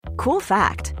Cool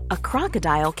fact, a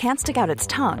crocodile can't stick out its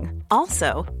tongue.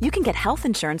 Also, you can get health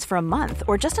insurance for a month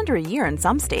or just under a year in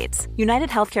some states. United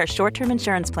Healthcare short-term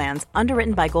insurance plans,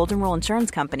 underwritten by Golden Rule Insurance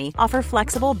Company, offer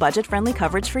flexible, budget-friendly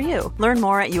coverage for you. Learn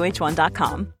more at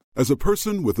uh1.com. As a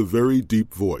person with a very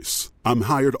deep voice, I'm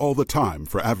hired all the time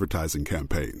for advertising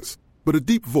campaigns. But a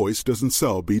deep voice doesn't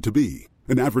sell B2B,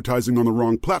 and advertising on the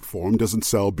wrong platform doesn't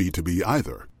sell B2B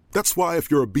either. That's why if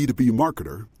you're a B2B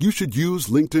marketer, you should use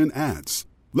LinkedIn ads.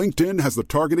 LinkedIn has the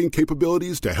targeting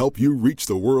capabilities to help you reach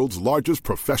the world's largest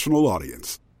professional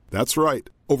audience. That's right,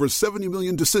 over 70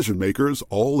 million decision makers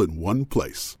all in one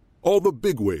place. All the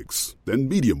big wigs, then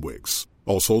medium wigs,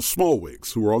 also small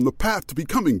wigs who are on the path to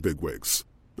becoming big wigs.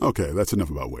 Okay, that's enough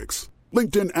about wigs.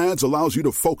 LinkedIn ads allows you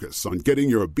to focus on getting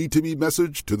your B2B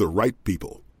message to the right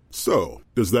people. So,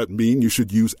 does that mean you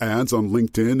should use ads on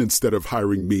LinkedIn instead of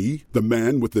hiring me, the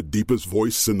man with the deepest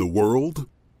voice in the world?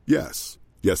 Yes.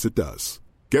 Yes, it does.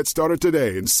 Get started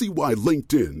today and see why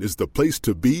LinkedIn is the place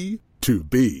to be to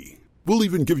be. We'll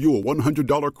even give you a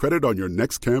 $100 credit on your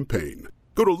next campaign.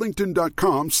 Go to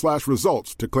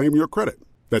linkedin.com/results to claim your credit.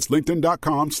 That's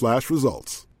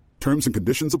linkedin.com/results. Terms and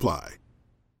conditions apply.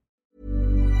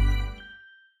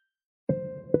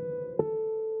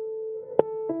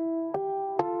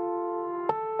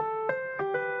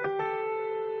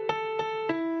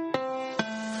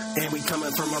 And we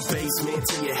coming from our basement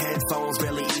to your headphones.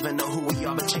 Barely even know who we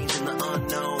are, but changing the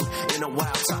unknown. In a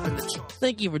while, topping the charts.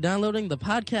 Thank you for downloading the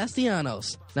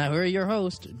Podcastellanos. Now here are your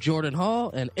hosts, Jordan Hall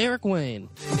and Eric Wayne.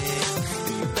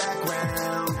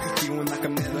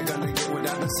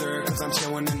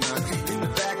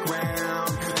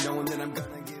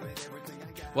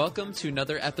 Welcome to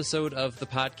another episode of the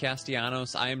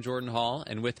Podcastellanos. I am Jordan Hall,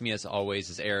 and with me as always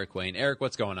is Eric Wayne. Eric,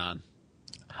 what's going on?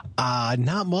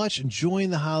 Not much. Enjoying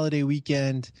the holiday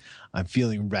weekend. I'm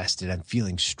feeling rested. I'm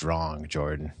feeling strong,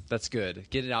 Jordan. That's good.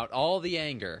 Get it out. All the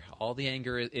anger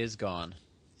is gone.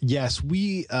 Yes,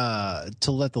 we, to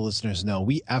let the listeners know,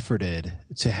 we efforted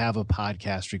to have a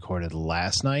podcast recorded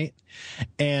last night,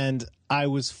 and I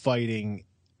was fighting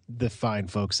the fine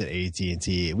folks at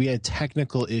AT&T. We had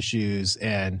technical issues,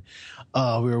 and we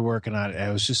were working on it.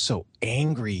 I was just so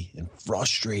angry and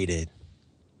frustrated.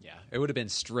 It would have been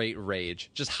straight rage,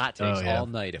 just hot takes all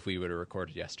night if we would have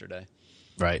recorded yesterday.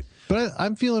 Right. But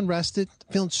I'm feeling rested,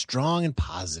 feeling strong and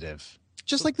positive.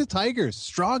 Just like the Tigers,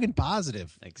 strong and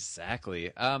positive.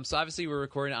 Exactly. So obviously we're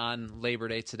recording on Labor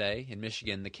Day today. In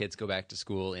Michigan, the kids go back to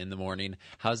school in the morning.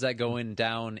 How's that going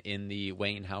down in the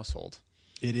Wayne household?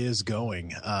 It is going.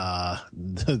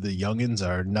 The youngins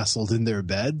are nestled in their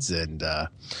beds, and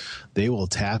they will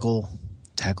tackle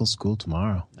school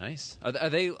tomorrow. Nice. Are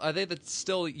they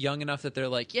still young enough that they're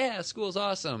like, yeah, school's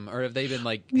awesome, or have they been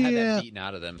like had that beaten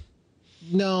out of them?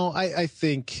 No, I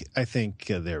think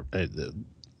they're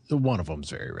one of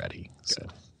them's very ready. Good. So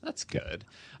That's good.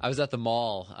 I was at the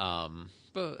mall,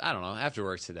 but I don't know, after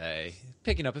work today,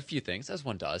 picking up a few things, as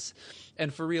one does.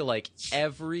 And for real, like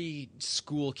every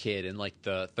school kid in like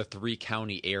the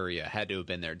 3-county area had to have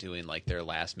been there doing like their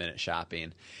last minute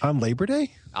shopping on Labor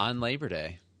Day.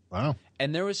 Wow.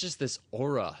 And there was just this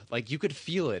aura, like you could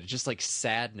feel it, just like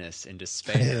sadness and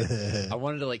despair. I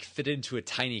wanted to like fit into a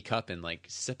tiny cup and like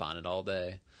sip on it all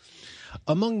day.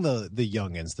 Among the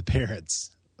youngins, the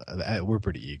parents, we're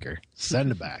pretty eager.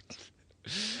 Send it back.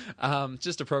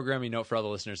 Just a programming note for all the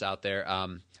listeners out there.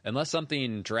 Unless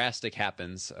something drastic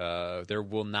happens, there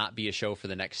will not be a show for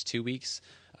the next 2 weeks.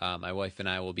 My wife and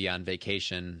I will be on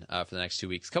vacation for the next 2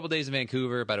 weeks. A couple days in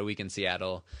Vancouver, about a week in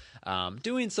Seattle,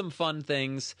 doing some fun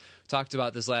things. Talked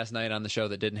about this last night on the show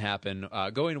that didn't happen.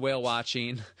 Going whale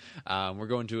watching. We're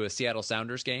going to a Seattle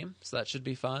Sounders game, so that should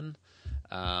be fun.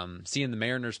 Seeing the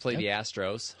Mariners play the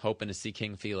Astros, hoping to see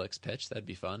King Felix pitch. That'd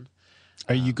be fun.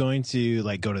 Are you going to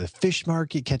like go to the fish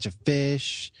market, catch a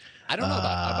fish? I don't know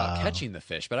about catching the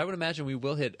fish, but I would imagine we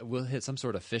will hit some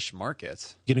sort of fish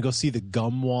market. You gonna go see the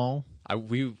gum wall?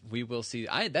 We will see.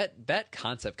 That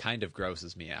concept kind of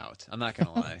grosses me out. I'm not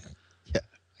gonna lie. Yeah,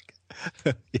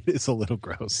 it is a little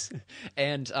gross.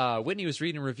 And Whitney was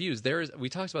reading reviews. We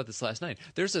talked about this last night.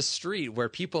 There's a street where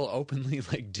people openly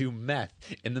like do meth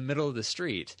in the middle of the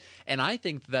street, and I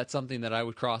think that's something that I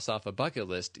would cross off a bucket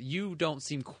list. You don't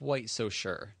seem quite so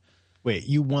sure. Wait,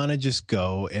 you want to just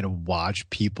go and watch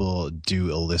people do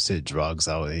illicit drugs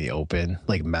out in the open,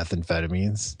 like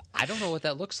methamphetamines? I don't know what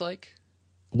that looks like.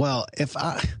 Well, if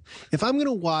I'm going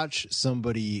to watch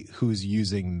somebody who's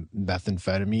using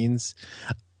methamphetamines,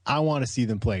 I want to see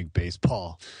them playing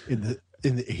baseball in the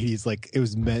 80s like it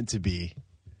was meant to be.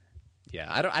 Yeah,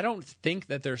 I don't think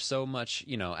that they're so much,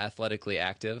 athletically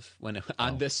active when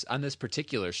on this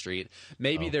particular street.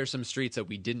 Maybe there's some streets that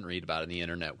we didn't read about on the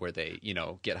internet where they,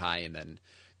 get high and then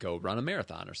go run a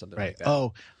marathon or something like that.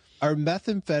 Oh, are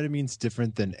methamphetamines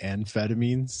different than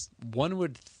amphetamines? One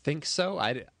would think so.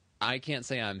 I can't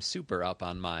say I'm super up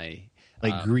on my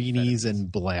like greenies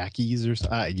and blackies or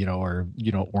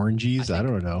oranges. I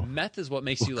don't know. Meth is what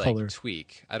makes you color? Like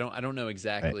tweak. I don't know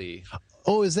exactly. Right.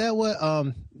 Oh, is that what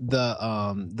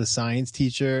the science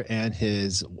teacher and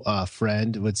his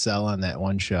friend would sell on that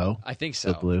one show? I think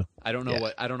so. The Blue. I don't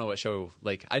know what show.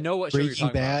 Like I know what show Breaking you're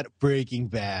talking Bad. about. Breaking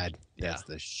Bad. That's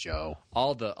the show.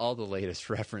 All the latest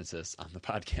references on the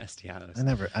Podcastellanos.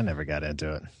 I never got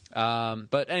into it.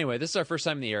 But anyway, this is our first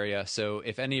time in the area, so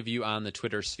if any of you on the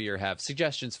Twitter sphere have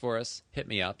suggestions for us, hit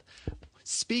me up.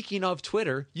 Speaking of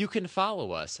Twitter, you can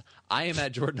follow us. I am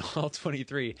at Jordan Hall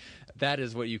 23. That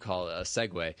is what you call a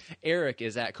segue. Eric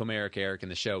is at Comeric Eric,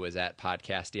 and the show is at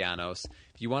Podcastellanos.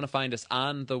 If you want to find us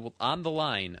on the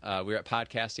line, we're at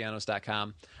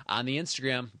podcastellanos.com. On the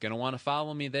Instagram, going to want to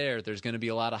follow me there. There's going to be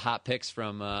a lot of hot pics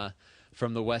from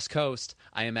the West Coast.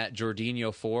 I am at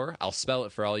Jordinho4. I'll spell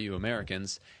it for all you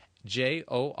Americans.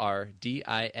 Jordinho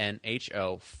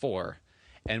 4.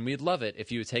 And we'd love it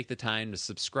if you would take the time to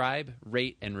subscribe,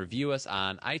 rate, and review us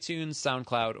on iTunes,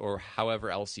 SoundCloud, or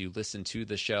however else you listen to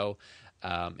the show.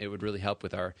 It would really help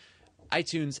with our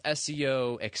iTunes,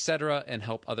 SEO, etc., and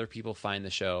help other people find the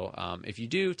show. If you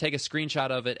do, take a screenshot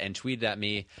of it and tweet it at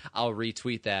me. I'll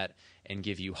retweet that and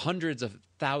give you hundreds of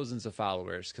thousands of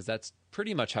followers, because that's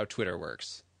pretty much how Twitter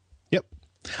works. Yep.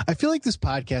 I feel like this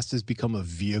podcast has become a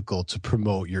vehicle to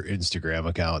promote your Instagram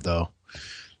account, though.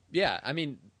 Yeah, I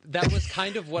mean, that was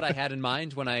kind of what I had in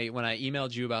mind when I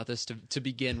emailed you about this to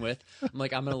begin with. I'm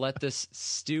like, I'm going to let this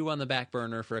stew on the back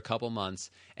burner for a couple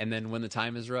months, and then when the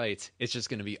time is right, it's just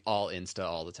going to be all Insta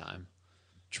all the time.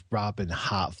 Dropping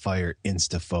hot fire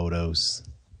Insta photos.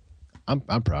 I'm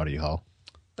proud of you, Hall.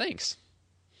 Thanks.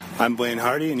 I'm Blaine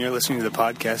Hardy, and you're listening to the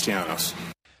Podcastellanos.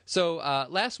 So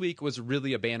last week was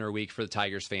really a banner week for the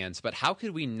Tigers fans, but how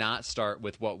could we not start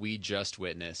with what we just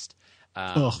witnessed?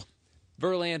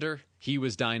 Verlander, he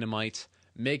was dynamite.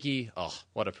 Mickey, oh,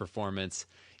 what a performance.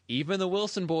 Even the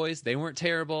Wilson boys, they weren't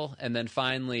terrible. And then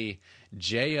finally,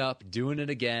 Jay Up doing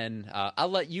it again. I'll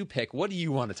let you pick. What do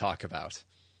you want to talk about?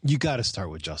 You got to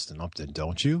start with Justin Upton,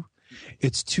 don't you?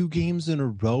 It's 2 games in a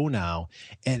row now.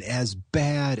 And as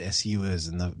bad as he was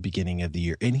in the beginning of the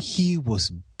year, and he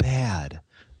was bad,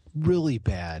 really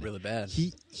bad. Really bad.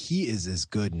 He is as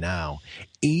good now.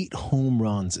 8 home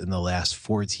runs in the last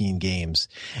 14 games.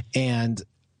 And,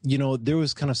 there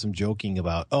was kind of some joking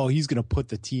about, he's going to put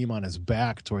the team on his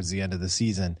back towards the end of the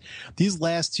season. These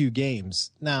last 2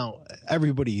 games, now,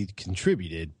 everybody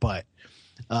contributed, but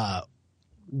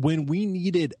when we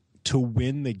needed to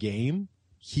win the game,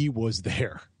 he was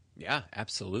there. Yeah,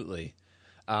 absolutely.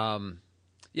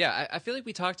 Yeah, I feel like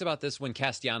we talked about this when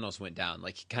Castellanos went down.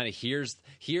 Like, kind of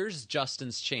here's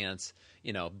Justin's chance,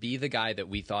 be the guy that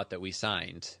we thought that we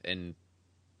signed. And,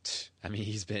 I mean,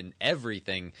 he's been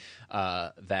everything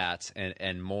that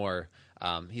and more.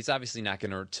 He's obviously not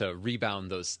going to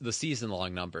rebound the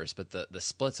season-long numbers, but the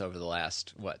splits over the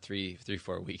last,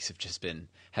 3-4 weeks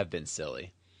have been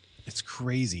silly. It's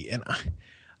crazy. And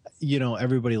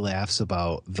everybody laughs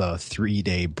about the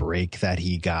 3-day break that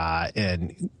he got,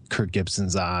 and Kirk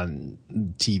Gibson's on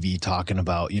TV talking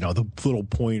about, the little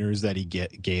pointers that he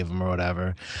gave him or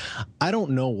whatever. I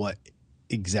don't know what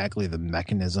exactly the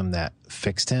mechanism that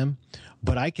fixed him,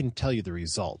 but I can tell you the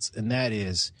results. And that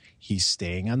is he's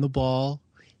staying on the ball.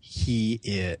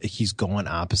 He's going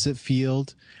opposite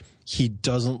field. He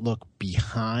doesn't look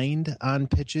behind on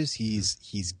pitches.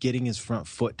 He's getting his front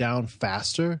foot down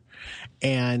faster,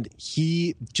 and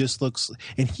he just looks.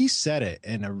 And he said it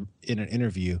in an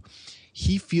interview.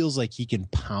 He feels like he can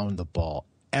pound the ball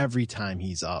every time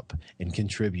he's up and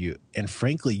contribute. And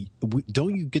frankly,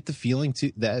 don't you get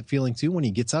that feeling too when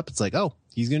he gets up? It's like,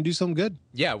 he's going to do something good.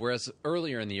 Yeah, whereas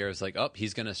earlier in the year, it was like,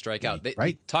 he's going to strike out.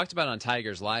 They talked about on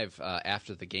Tigers Live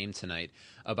after the game tonight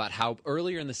about how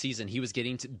earlier in the season he was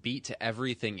getting beat to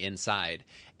everything inside.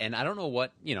 And I don't know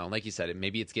what, like you said,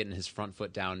 maybe it's getting his front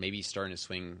foot down. Maybe he's starting to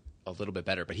swing a little bit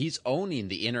better. But he's owning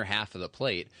the inner half of the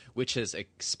plate, which has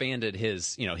expanded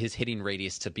his hitting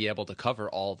radius to be able to cover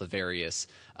all the various,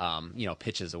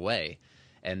 pitches away.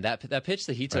 And that pitch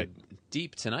that he took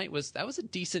deep tonight was a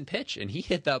decent pitch, and he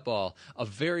hit that ball a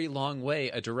very long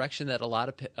way, a direction that a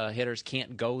lot of hitters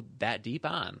can't go that deep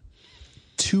on.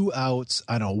 2 outs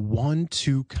on a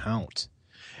 1-2 count.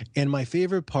 And my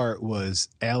favorite part was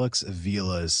Alex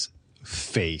Avila's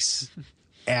face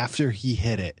after he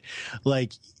hit it.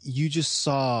 Like, you just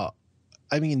saw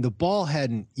I mean, the ball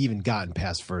hadn't even gotten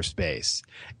past first base,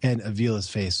 and Avila's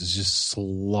face was just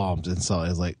slumped, and so I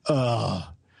was like, ugh.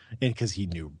 And because he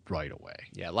knew right away.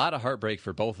 Yeah, a lot of heartbreak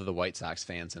for both of the White Sox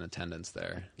fans in attendance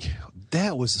there.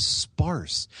 That was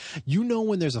sparse. You know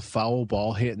when there's a foul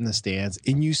ball hit in the stands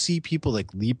and you see people like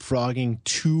leapfrogging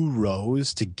 2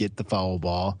 rows to get the foul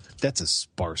ball? That's a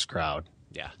sparse crowd.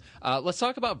 Yeah. Let's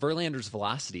talk about Verlander's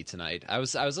velocity tonight. I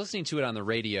was listening to it on the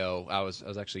radio. I was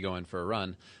actually going for a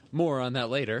run. More on that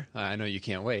later. I know you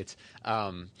can't wait.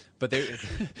 But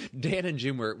Dan and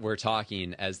Jim were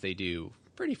talking, as they do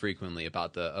pretty frequently,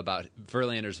 about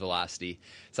Verlander's velocity.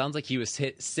 Sounds like he was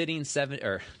sitting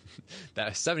 79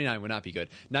 would not be good.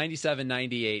 97,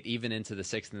 98, even into the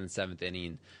 6th and 7th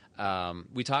inning.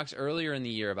 We talked earlier in the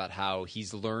year about how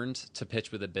he's learned to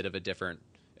pitch with a bit of a different,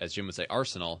 as Jim would say,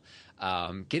 arsenal.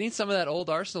 Getting some of that old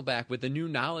arsenal back with the new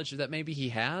knowledge that maybe he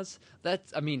has.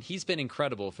 He's been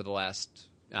incredible for the last,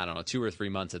 2 or 3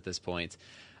 months at this point.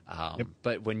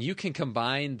 But when you can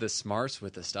combine the smarts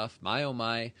with the stuff, my oh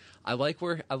my, I like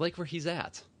where he's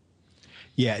at.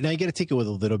 Yeah, now you got to take it with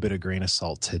a little bit of grain of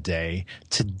salt today.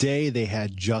 Today they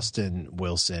had Justin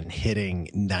Wilson hitting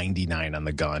 99 on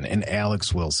the gun and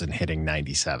Alex Wilson hitting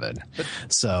 97.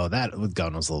 So that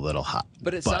gun was a little hot.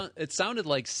 But it sounded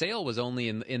like Sale was only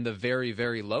in the very,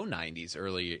 very low 90s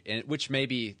earlier, which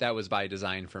maybe that was by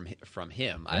design from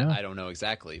him. Yeah. I don't know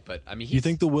exactly, but I mean, you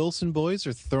think the Wilson boys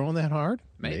are throwing that hard?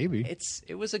 Maybe.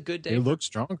 It was a good day. They look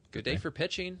strong. Good day for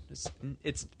pitching.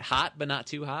 It's hot, but not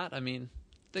too hot. I mean,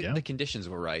 the conditions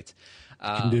were right.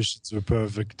 Conditions were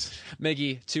perfect.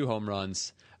 Miggy, 2 home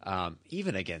runs,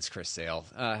 even against Chris Sale.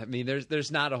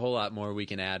 There's not a whole lot more we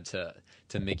can add to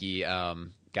Miggy.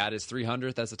 Got his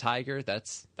 300th as a Tiger.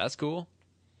 That's cool.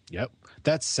 Yep.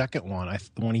 That second one,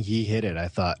 when he hit it, I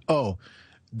thought, oh,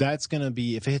 that's going to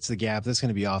be, if it hits the gap, that's going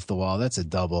to be off the wall. That's a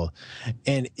double.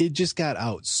 And it just got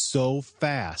out so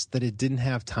fast that it didn't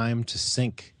have time to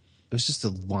sink. It was just a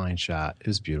line shot. It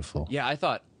was beautiful. Yeah, I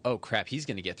thought, oh crap, he's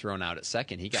going to get thrown out at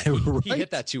second. He right? He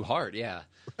hit that too hard. Yeah.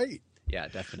 Right. Yeah,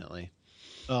 definitely.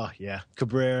 Oh yeah.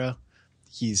 Cabrera,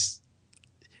 he's,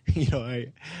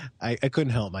 I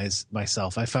couldn't help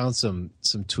myself. I found some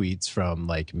tweets from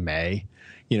like May,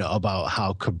 about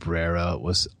how Cabrera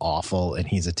was awful and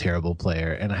he's a terrible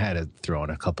player. And I had to throw in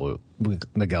a couple of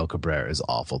Miguel Cabrera's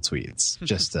awful tweets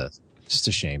just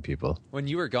to shame people. When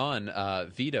you were gone,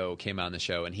 Vito came on the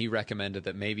show and he recommended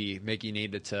that maybe Mickey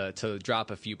needed to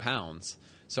drop a few pounds.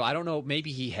 So I don't know,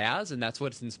 maybe he has, and that's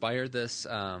what's inspired this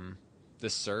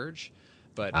surge.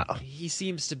 But he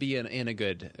seems to be in a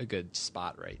good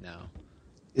spot right now.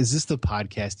 Is this the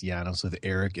Podcastellanos with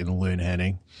Eric and Lynn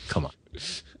Henning? Come on.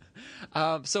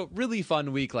 So really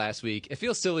fun week last week. It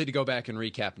feels silly to go back and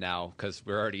recap now because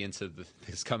we're already into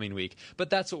this coming week, but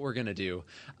that's what we're going to do.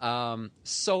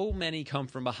 So many come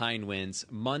from behind wins.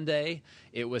 Monday,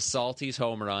 it was Salty's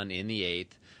home run in the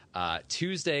 8th.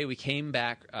 Tuesday, we came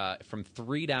back from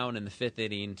 3 down in the 5th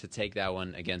inning to take that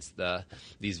one against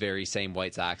these very same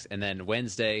White Sox. And then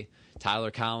Wednesday,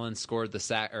 Tyler Collins scored the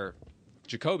sac, or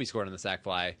Jacoby scored on the sac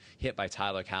fly, hit by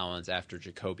Tyler Collins after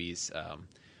Jacoby's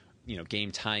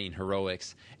game-tying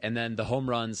heroics. And then the home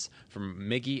runs from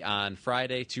Miggy on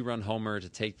Friday, 2-run homer to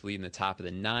take the lead in the top of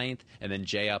the 9th, and then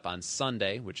Jay up on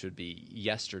Sunday, which would be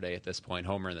yesterday at this point,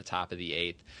 homer in the top of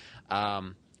the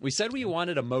 8th. We said we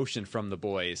wanted emotion from the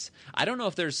boys. I don't know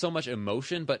if there's so much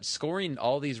emotion, but scoring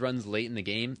all these runs late in the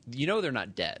game, they're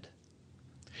not dead.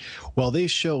 Well, they've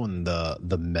shown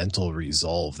the mental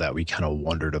resolve that we kind of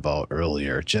wondered about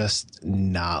earlier. Just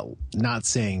not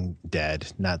saying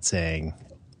dead, not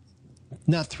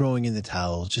throwing in the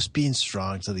towel, just being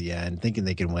strong to the end, thinking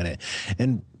they can win it.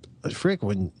 And frick,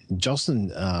 when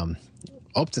Justin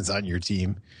Upton's on your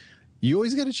team, you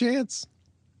always get a chance.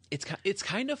 It's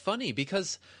kind of funny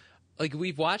because like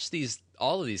we've watched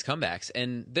all of these comebacks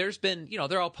and there's been,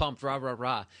 they're all pumped, rah, rah,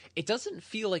 rah. It doesn't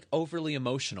feel like overly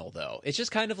emotional though. It's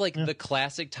just kind of like the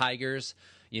classic Tigers,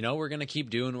 we're going to keep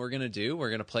doing what we're going to do. We're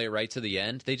going to play it right to the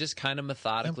end. They just kind of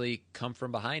methodically come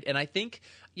from behind. And I think,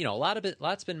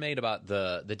 lots been made about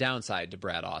the downside to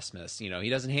Brad Ausmus. He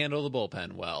doesn't handle the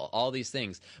bullpen well, all these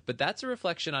things. But that's a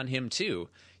reflection on him too.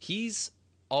 He's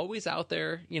always out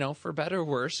there, for better or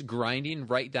worse, grinding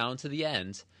right down to the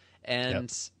end. And,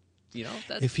 that's...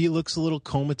 if he looks a little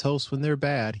comatose when they're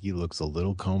bad, he looks a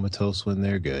little comatose when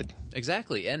they're good.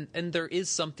 Exactly. And there is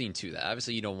something to that.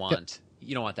 Obviously, you don't want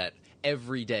that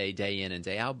every day, day in and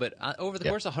day out. But over the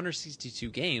course of 162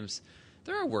 games,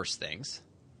 there are worse things.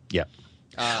 Yeah.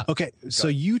 Okay. So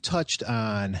you touched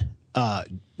on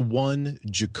one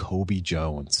Jacoby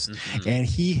Jones, and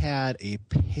he had a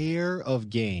pair of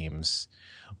games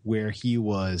where he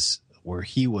was where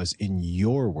he was, in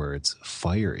your words,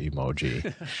 fire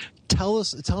emoji.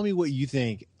 Tell me what you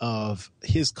think of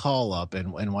his call up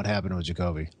and what happened with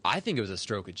Jacoby. I think it was a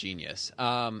stroke of genius.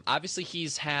 Obviously,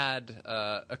 he's had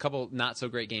a couple not so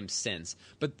great games since,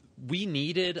 but we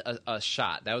needed a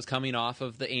shot that was coming off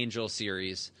of the Angel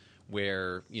series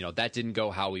where, you know, that didn't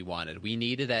go how we wanted. We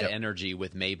needed that energy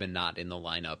with Maben not in the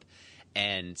lineup.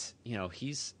 And, you know,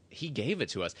 he gave it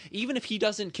to us. Even if he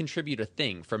doesn't contribute a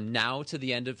thing from now to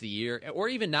the end of the year, or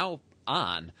even now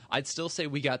on, I'd still say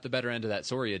we got the better end of that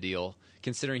Soria deal,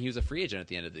 considering he was a free agent at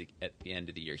the end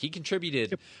of the year. He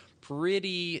contributed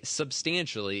pretty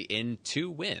substantially in 2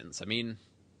 wins. I mean,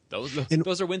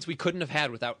 those are wins we couldn't have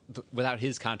had without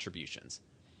his contributions.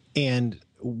 And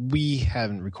we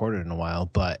haven't recorded in a while,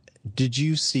 but did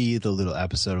you see the little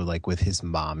episode of, like, with his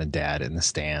mom and dad in the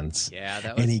stands? Yeah,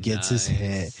 that was and he gets nice. his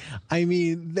hit. I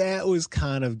mean, that was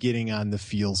kind of getting on the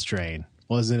feels train,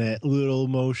 wasn't it? A little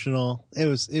emotional. It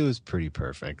was pretty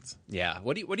perfect. Yeah.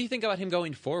 What do you think about him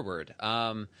going forward?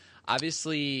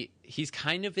 Obviously, he's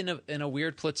kind of in a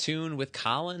weird platoon with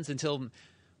Collins until.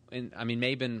 And I mean,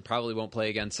 Maben probably won't play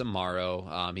again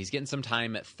tomorrow. He's getting some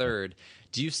time at third.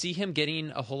 Do you see him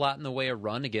getting a whole lot in the way of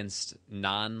run against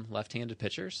non-left-handed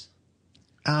pitchers?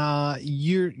 When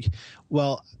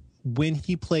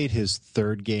he played his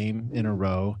 3rd game in a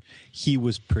row, he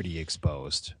was pretty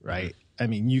exposed, right? I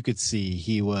mean, you could see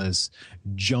he was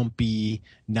jumpy,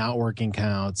 not working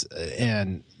counts,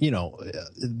 and, you know,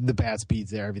 the bat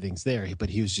speed's there, everything's there, but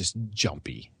he was just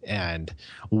jumpy and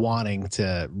wanting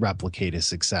to replicate his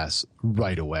success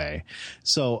right away.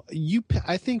 So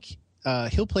I think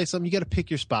he'll play something. You got to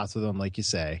pick your spots with him, like you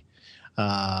say.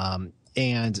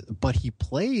 But he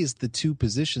plays the 2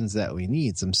 positions that we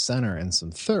need, some center and some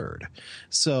third.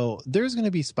 So there's going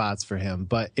to be spots for him,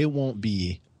 but it won't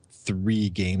be 3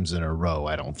 games in a row,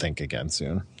 I don't think, again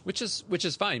soon. Which is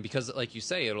fine, because, like you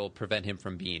say, it'll prevent him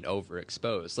from being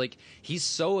overexposed. Like, he's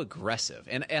so aggressive,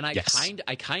 and I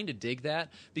kind of dig that,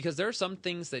 because there are some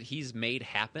things that he's made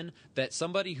happen that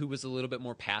somebody who was a little bit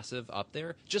more passive up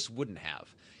there just wouldn't have.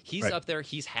 He's up there,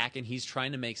 he's hacking, he's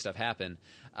trying to make stuff happen,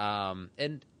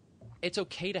 and it's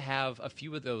okay to have a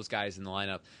few of those guys in the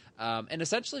lineup. And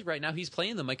essentially, right now, he's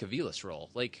playing the Mike Aviles role.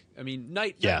 Like, I mean,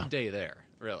 night and day there,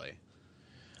 really.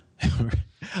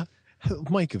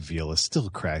 Mike Avila still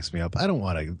cracks me up. I don't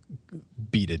want to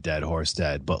beat a dead horse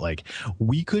dead, but, like,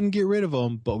 we couldn't get rid of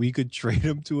him, but we could trade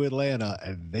him to Atlanta,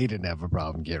 and they didn't have a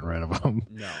problem getting rid of him.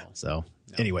 No. So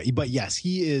anyway, but yes,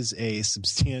 he is a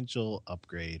substantial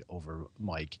upgrade over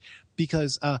Mike,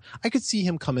 because I could see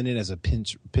him coming in as a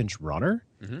pinch runner.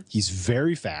 Mm-hmm. He's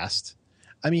very fast.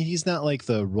 I mean, he's not like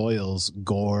the Royals,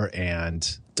 Gore and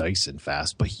Dyson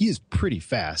fast, but he is pretty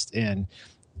fast, and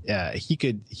he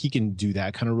can do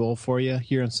that kind of role for you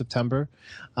here in September.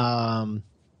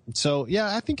 So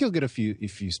yeah, I think he'll get a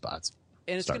few spots.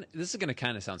 And this is gonna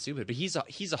kind of sound stupid, but he's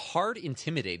a hard,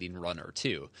 intimidating runner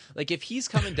too. Like, if he's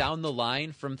coming down the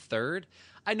line from third,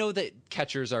 I know that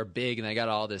catchers are big and they got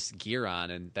all this gear on,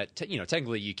 and that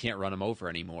technically you can't run him over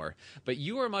anymore. But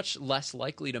you are much less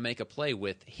likely to make a play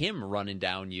with him running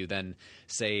down you than,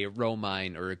 say,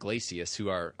 Romine or Iglesias, who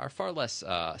are far less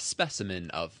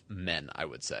specimen of men, I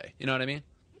would say. You know what I mean?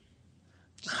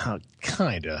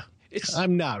 Kinda.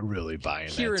 I'm not really buying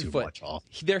that too much.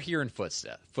 They're hearing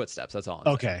footsteps. That's all.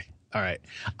 Okay. All right.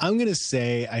 I'm gonna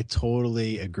say I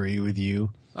totally agree with you.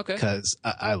 Okay. Because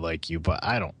I like you, but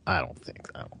I don't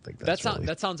think that's really...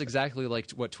 That sounds exactly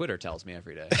like what Twitter tells me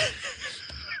every day.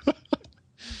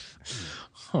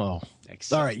 Oh.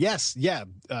 All right. Yes. Yeah.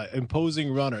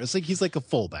 Imposing runner. It's like he's like a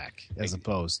fullback as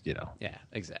opposed, Yeah,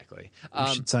 exactly. We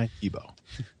should sign Tebow.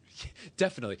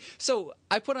 Definitely. So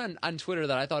I put on Twitter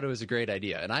that I thought it was a great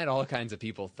idea, and I had all kinds of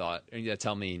people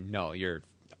tell me, no, you're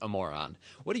a moron.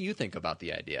 What do you think about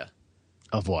the idea?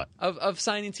 Of what? Of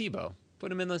signing Tebow.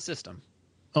 Put him in the system.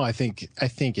 Oh, I think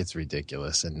it's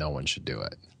ridiculous, and no one should do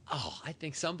it. Oh, I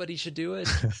think somebody should do it.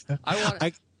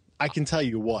 I can tell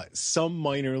you what, some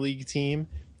minor league team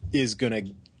is going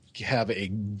to have a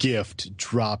gift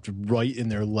dropped right in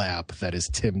their lap that is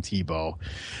Tim Tebow,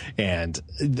 and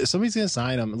somebody's going to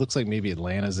sign him. It looks like maybe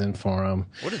Atlanta's in for him.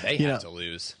 What do they have to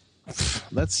lose?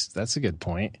 That's a good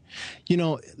point.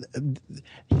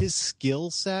 His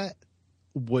skill set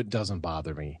doesn't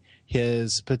bother me.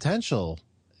 His potential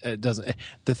doesn't.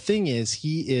 The thing is,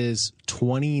 he is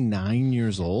 29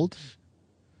 years old.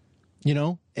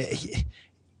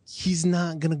 He's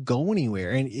not going to go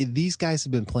anywhere. And these guys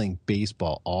have been playing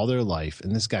baseball all their life,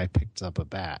 and this guy picked up a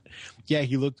bat. Yeah,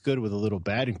 he looked good with a little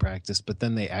batting practice, but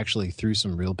then they actually threw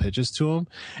some real pitches to him,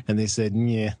 and they said,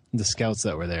 yeah, the scouts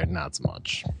that were there, not so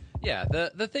much. Yeah,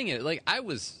 the thing is, like,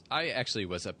 I actually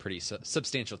was a pretty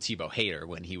substantial Tebow hater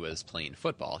when he was playing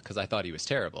football because I thought he was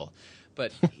terrible.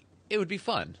 But it would be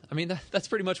fun. I mean, that's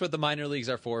pretty much what the minor leagues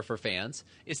are for fans,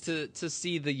 is to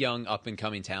see the young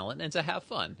up-and-coming talent and to have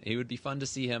fun. It would be fun to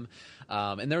see him.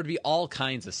 And there would be all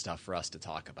kinds of stuff for us to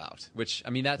talk about, which, I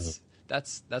mean, that's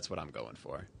what I'm going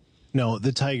for. No,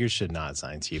 the Tigers should not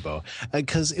sign Tebow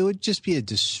because it would just be a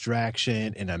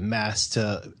distraction and a mess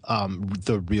to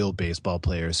the real baseball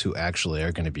players who actually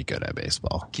are going to be good at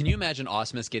baseball. Can you imagine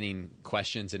Ausmus getting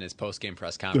questions in his post-game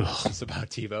press conferences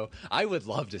about Tebow? I would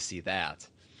love to see that.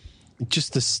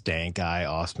 Just the stank eye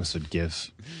Ausmus would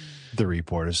give the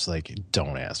reporters, like,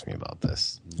 don't ask me about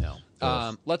this.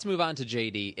 No. Let's move on to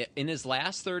JD. In his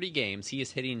last 30 games, he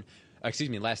is hitting...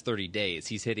 last 30 days,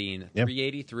 he's hitting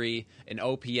 383, an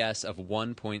OPS of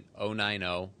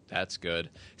 1.090. That's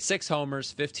good. 6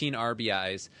 homers, 15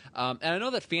 RBIs. And I know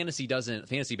that fantasy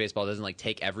baseball doesn't like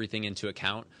take everything into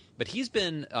account, but he's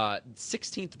been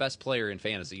 16th best player in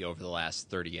fantasy over the last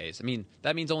 30 days. I mean,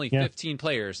 that means only 15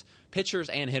 players, pitchers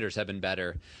and hitters, have been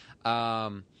better.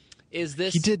 Is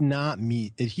this? He did not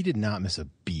miss a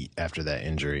beat after that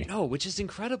injury. No, which is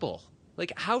incredible.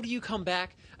 Like, how do you come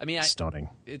back? I mean, stunning.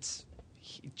 It's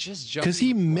just because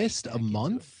he missed a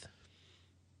month.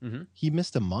 Mm-hmm. He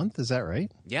missed a month. Is that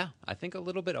right? Yeah, I think a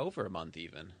little bit over a month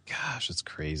even. Gosh, it's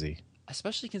crazy.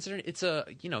 Especially considering it's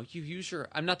you use your.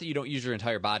 I'm not that you don't use your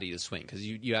entire body to swing, because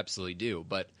you absolutely do.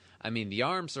 But I mean, the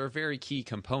arms are a very key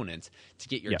component to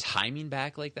get your timing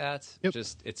back like that. Yep.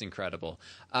 Just it's incredible.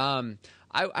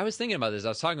 I was thinking about this. I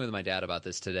was talking with my dad about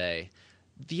this today.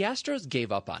 The Astros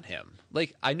gave up on him.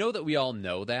 Like, I know that we all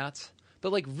know that,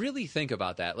 but like, really think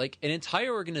about that. Like, an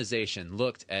entire organization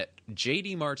looked at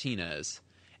JD Martinez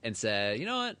and said, you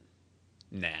know what?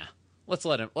 Nah, let's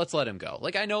let him go.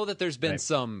 Like, I know that there's been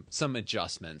some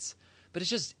adjustments, but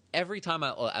it's just every time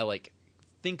I like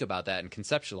think about that and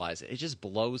conceptualize it, it just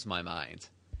blows my mind.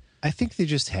 I think they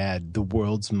just had the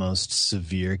world's most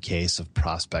severe case of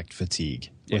prospect fatigue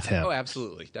with him. Oh,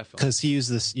 absolutely. Definitely. Because he was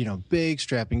this, big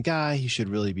strapping guy. He should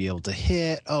really be able to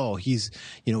hit. Oh, he's,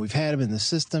 we've had him in the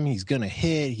system. He's going to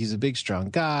hit. He's a big,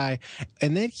 strong guy.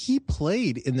 And then he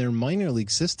played in their minor league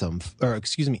system, or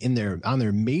excuse me, on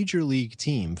their major league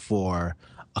team for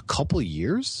a couple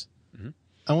years,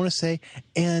 I want to say,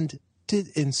 and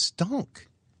stunk.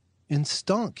 And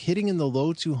stunk, hitting in the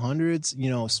low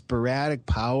 200s, sporadic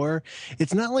power.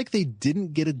 It's not like they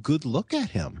didn't get a good look at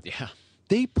him. Yeah.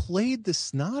 They played the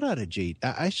snot out of Jade.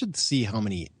 I should see how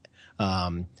many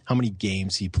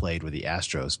games he played with the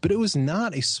Astros, but it was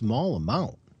not a small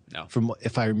amount. No. From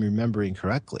if I'm remembering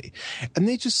correctly. And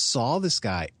they just saw this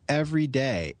guy every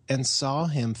day and saw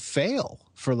him fail,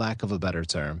 for lack of a better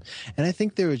term. And I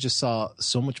think they just saw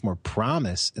so much more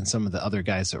promise in some of the other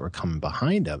guys that were coming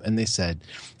behind him. And they said,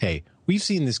 hey, we've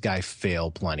seen this guy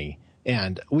fail plenty,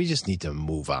 and we just need to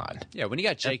move on. Yeah, when you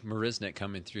got Jake Marisnick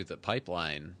coming through the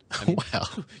pipeline, I mean,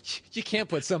 well, you can't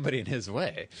put somebody in his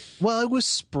way. Well, it was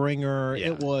Springer. Yeah,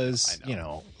 it was, I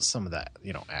know. Some of that,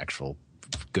 actual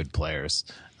good players.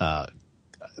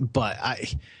 But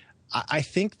I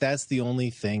think that's the only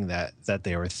thing that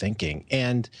they were thinking.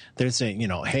 And they're saying,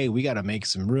 hey, we got to make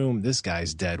some room. This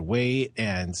guy's dead weight.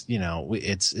 And,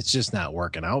 it's just not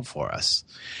working out for us.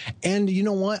 And you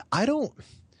know what?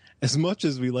 As much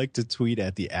as we like to tweet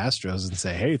at the Astros and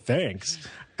say, hey, thanks,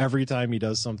 every time he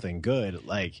does something good,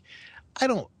 like, I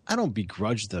don't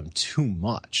begrudge them too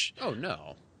much. Oh,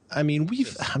 no. I mean,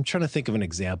 I'm trying to think of an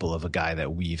example of a guy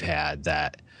that we've had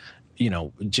that,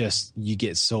 just you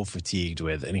get so fatigued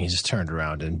with, and he just turned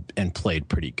around and played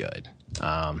pretty good.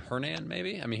 Hernan,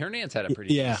 maybe? I mean, Hernan's had a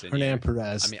pretty decent Hernan year.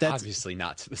 Perez. I mean, obviously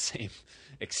not to the same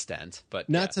extent, but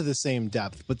not to the same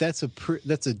depth, but that's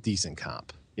a decent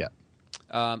comp. Yeah.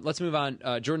 Let's move on.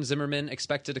 Jordan Zimmerman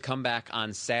expected to come back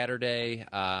on Saturday.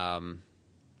 How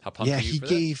pumped are you for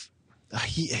that?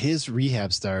 His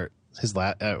rehab start,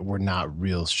 were not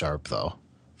real sharp though,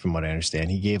 from what I understand.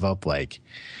 He gave up like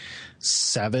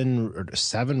seven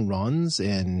runs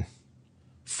in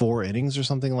 4 innings or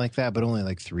something like that, but only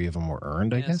like 3 of them were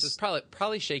earned, I guess. So it's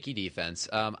probably shaky defense.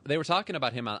 They were talking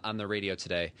about him on the radio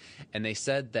today, and they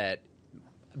said that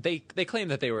they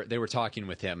claimed that they were talking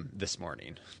with him this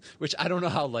morning, which I don't know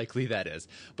how likely that is.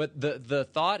 But the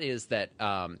thought is that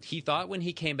he thought when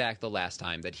he came back the last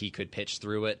time that he could pitch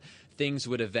through it, things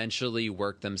would eventually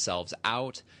work themselves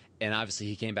out, and obviously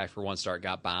he came back for one start,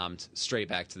 got bombed, straight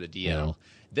back to the DL. Yeah.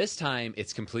 This time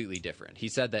it's completely different. He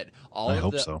said that all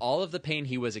of the pain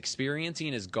he was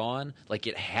experiencing is gone. Like,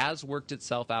 it has worked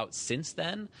itself out since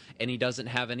then, and he doesn't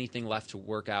have anything left to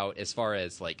work out as far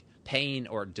as like pain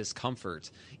or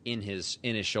discomfort in his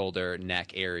shoulder,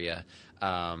 neck area.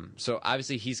 So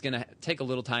obviously he's going to take a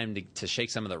little time to shake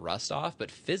some of the rust off, but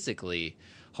physically,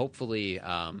 hopefully,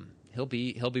 he'll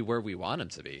be where we want him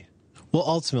to be. Well,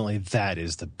 ultimately, that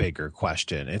is the bigger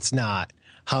question. It's not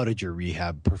how did your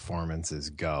rehab performances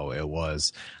go? It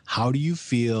was, how do you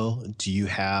feel? Do you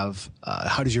have,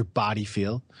 how does your body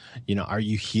feel? Are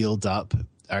you healed up?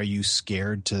 Are you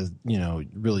scared to,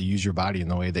 really use your body in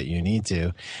the way that you need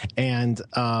to? And,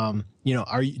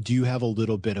 do you have a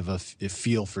little bit of a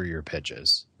feel for your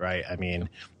pitches, right? I mean,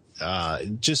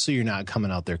 just so you're not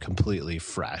coming out there completely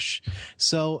fresh.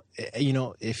 So,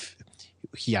 if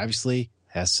he obviously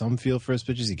has some feel for his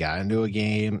pitches, he got into a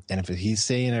game, and if he's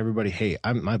saying to everybody, hey,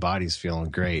 my body's feeling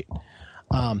great.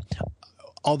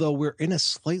 Although we're in a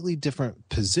slightly different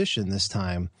position this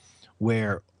time,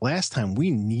 where last time we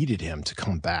needed him to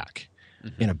come back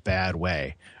in a bad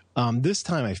way. This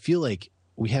time I feel like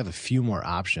we have a few more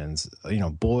options.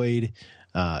 Boyd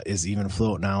is even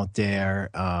floating out there.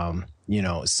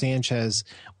 Sanchez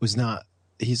was not,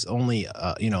 he's only,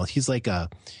 he's like a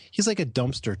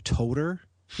dumpster toter,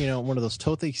 one of those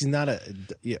tote things. He's not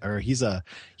he's a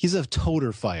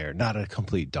toter fire, not a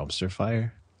complete dumpster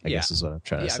fire, I guess is what I'm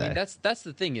trying to say. I mean, that's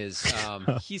the thing is,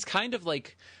 he's kind of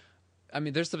like, I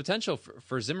mean, there's the potential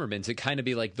for Zimmerman to kind of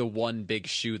be like the one big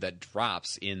shoe that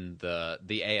drops in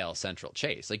the AL Central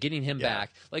chase. Like, getting him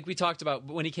back, like we talked about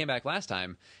when he came back last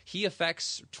time, he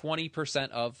affects 20%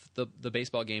 of the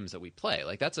baseball games that we play.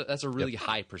 Like, that's a really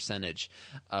high percentage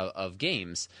of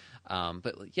games.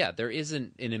 But yeah, there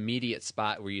isn't an immediate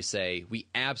spot where you say we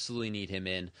absolutely need him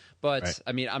in. But right.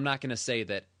 I mean, I'm not going to say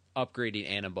that upgrading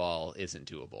Anibal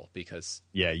isn't doable, because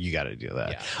you got to do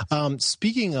that.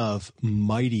 Speaking of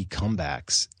mighty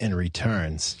comebacks and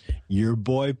returns, your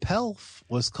boy Pelf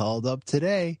was called up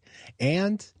today,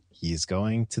 and he's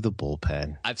going to the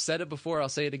bullpen. I've said it before, I'll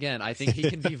say it again. I think he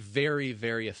can be very,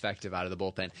 very effective out of the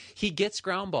bullpen. He gets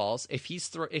ground balls. If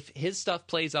his stuff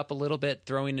plays up a little bit,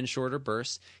 throwing in shorter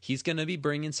bursts, he's going to be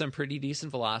bringing some pretty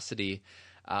decent velocity.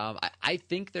 I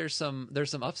think there's some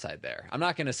upside there. I'm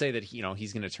not going to say that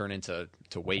he's going to turn into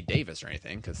Wade Davis or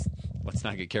anything, because let's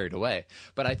not get carried away.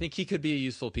 But I think he could be a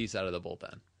useful piece out of the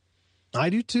bullpen. I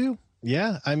do too.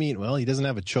 Yeah, I mean, well, he doesn't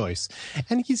have a choice,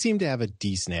 and he seemed to have a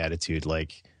decent attitude.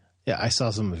 Like, I saw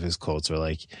some of his quotes were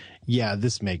like, "Yeah,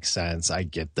 this makes sense. I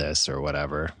get this," or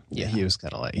whatever. Yeah, he was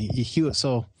kind of like he was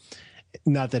so.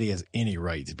 Not that he has any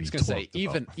right to be. I was going to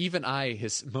say, even I,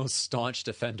 his most staunch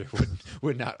defender,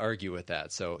 would not argue with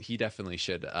that. So he definitely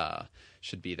should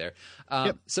be there.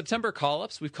 September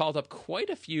call-ups, we've called up quite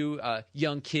a few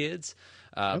young kids.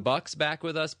 Buck's back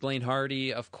with us. Blaine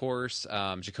Hardy, of course.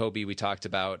 Jacoby, we talked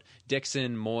about.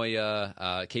 Dixon,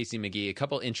 Moya, Casey McGee, a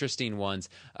couple interesting ones.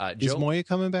 Is Moya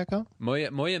coming back up? Moya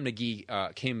and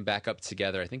McGee came back up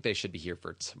together. I think they should be here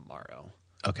for tomorrow.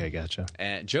 Okay, gotcha.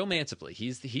 And Joe Mancipley,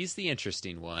 he's the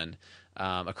interesting one.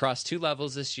 Across 2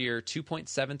 levels this year,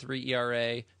 2.73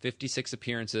 ERA, 56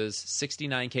 appearances,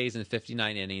 69 Ks in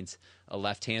 59 innings, a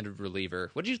left-handed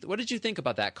reliever. What did you think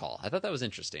about that call? I thought that was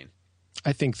interesting.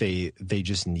 I think they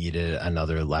just needed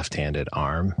another left-handed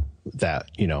arm that,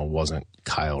 wasn't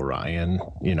Kyle Ryan.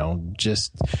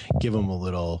 Just give him a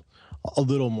little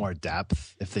more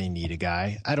depth if they need a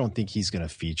guy. I don't think he's going to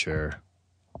feature,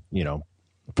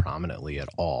 prominently at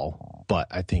all, but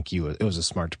I think it was a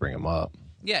smart to bring him up.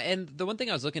 Yeah, and the one thing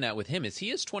I was looking at with him is he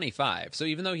is 25, so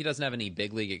even though he doesn't have any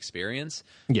big league experience,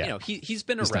 he's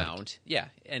been around. Yeah,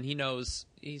 and he knows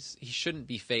he shouldn't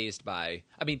be fazed by.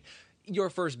 I mean, your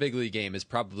first big league game is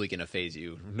probably going to phase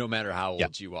you, no matter how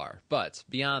old you are. But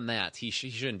beyond that, he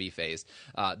shouldn't be phased.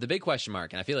 The big question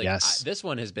mark, and I feel like this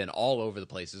one has been all over the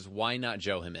place, is why not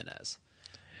Joe Jimenez?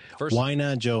 Why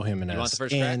not Joe Jimenez? You want the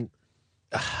first crack?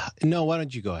 No, why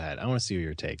don't you go ahead? I want to see what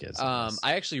your take is. I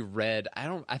actually read,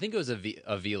 I think it was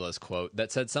Avila's quote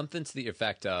that said something to the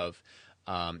effect of,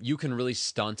 you can really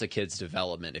stunt a kid's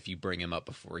development if you bring him up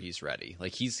before he's ready.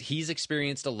 Like, he's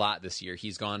experienced a lot this year.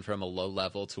 He's gone from a low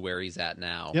level to where he's at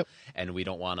now, and we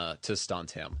don't want to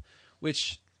stunt him,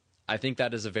 which I think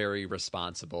that is a very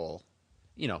responsible.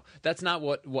 That's not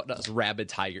what us rabid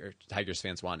Tigers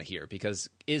fans want to hear, because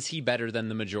is he better than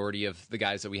the majority of the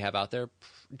guys that we have out there?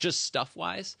 Just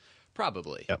stuff-wise?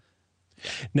 Probably. Yep.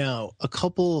 Yeah. Now,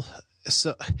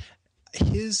 so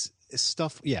his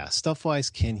stuff, stuff-wise,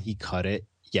 can he cut it?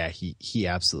 Yeah, he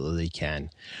absolutely can.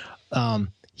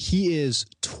 He is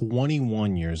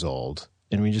 21 years old,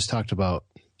 and we just talked about,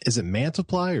 is it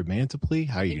Mantiply or Mantiply?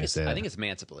 How are you going to say that? I think it's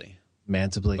Mantiply.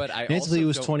 Mantiply. But I Mantiply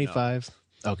was also don't 25.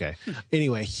 know. Okay.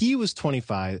 Anyway, he was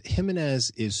 25.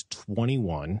 Jimenez is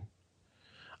 21.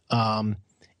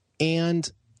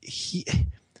 And he,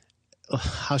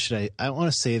 how should I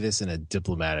want to say this in a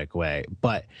diplomatic way,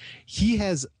 but he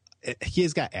has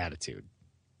got attitude,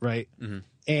 right? Mm-hmm.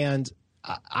 And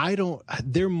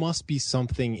there must be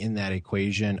something in that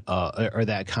equation, or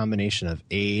that combination of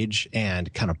age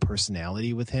and kind of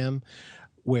personality with him,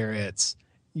 where it's,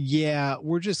 yeah,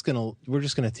 we're just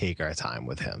gonna take our time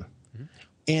with him. Mm-hmm.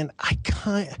 And I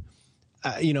can't,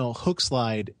 Hook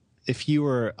Slide, if he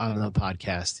were on the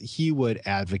podcast, he would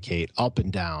advocate up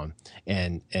and down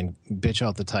and bitch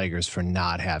out the Tigers for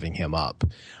not having him up.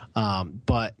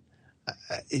 But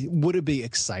would it be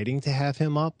exciting to have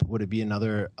him up? Would it be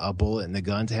another bullet in the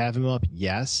gun to have him up?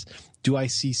 Yes. Do I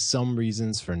see some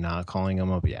reasons for not calling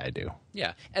him up? Yeah, I do.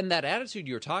 Yeah, and that attitude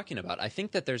you're talking about, I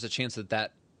think that there's a chance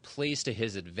that plays to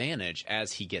his advantage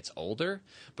as he gets older.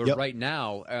 But right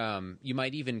now, you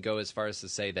might even go as far as to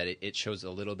say that it shows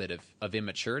a little bit of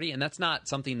immaturity, and that's not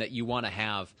something that you want to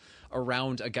have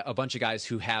around a bunch of guys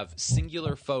who have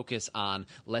singular focus on,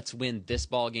 let's win this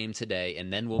ball game today,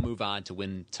 and then we'll move on to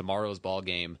win tomorrow's ball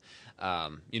game.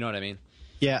 You know what I mean?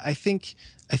 Yeah, I think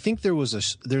there's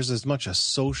as much a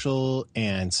social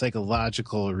and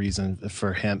psychological reason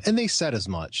for him, and they said as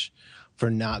much, for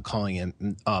not calling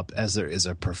him up as there is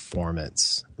a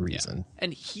performance reason. Yeah.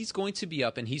 And he's going to be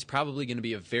up, and he's probably going to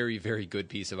be a very, very good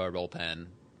piece of our bullpen,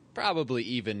 probably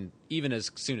even as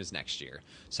soon as next year.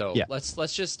 So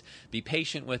let's just be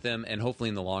patient with him, and hopefully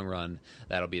in the long run,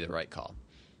 that'll be the right call.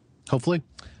 Hopefully.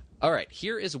 All right,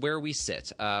 here is where we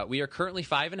sit. We are currently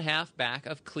 5.5 back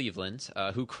of Cleveland,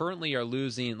 who currently are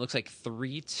losing, looks like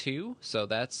 3-2. So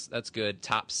that's good.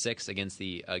 Top 6 against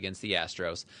the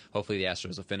Astros. Hopefully the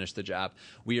Astros will finish the job.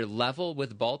 We are level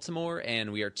with Baltimore,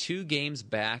 and we are 2 games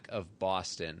back of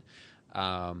Boston.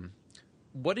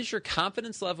 What is your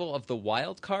confidence level of the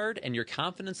wild card and your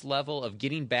confidence level of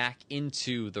getting back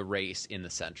into the race in the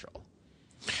Central?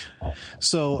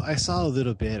 So I saw a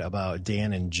little bit about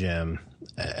Dan and Jim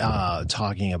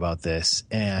talking about this,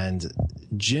 and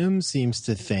Jim seems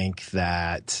to think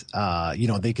that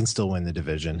they can still win the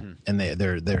division, and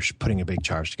they're putting a big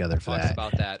charge together for that.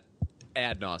 Talks about that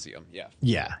ad nauseum.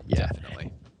 Yeah,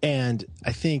 Definitely. And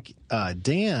I think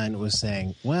Dan was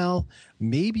saying, well,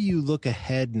 maybe you look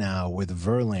ahead now with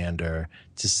Verlander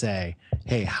to say,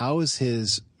 hey, how is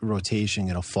his rotation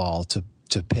going to fall to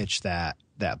pitch that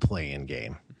play-in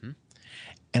game? Mm-hmm.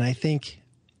 And I think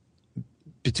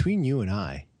between you and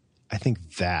I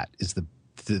think that is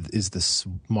the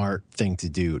smart thing to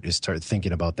do, to start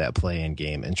thinking about that play-in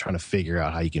game and trying to figure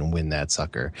out how you can win that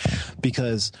sucker,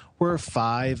 because we're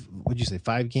 5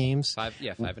 games?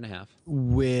 5.5.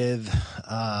 With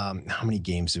how many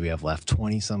games do we have left?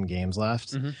 20 some games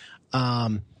left.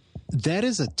 Mm-hmm. That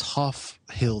is a tough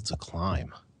hill to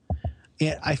climb.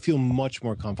 And I feel much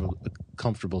more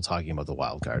comfortable talking about the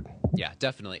wild card. Yeah,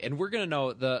 definitely. And we're going to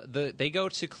know they go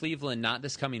to Cleveland not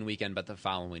this coming weekend, but the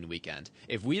following weekend.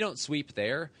 If we don't sweep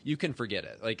there, you can forget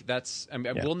it. Like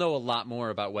we'll know a lot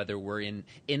more about whether we're in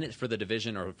it for the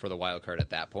division or for the wild card at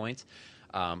that point.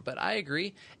 But I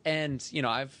agree. And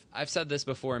I've said this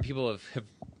before, and people have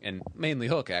and mainly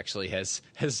Hook actually has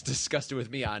discussed it with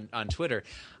me on Twitter.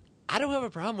 I don't have a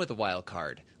problem with the wild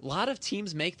card. A lot of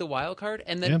teams make the wild card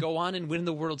and then go on and win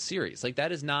the World Series. Like,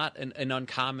 that is not an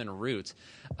uncommon route.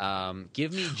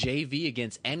 Give me JV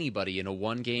against anybody in a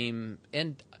one game,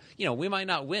 and we might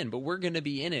not win, but we're going to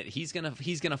be in it. He's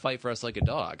gonna fight for us like a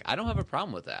dog. I don't have a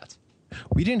problem with that.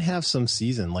 We didn't have some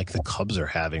season like the Cubs are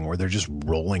having where they're just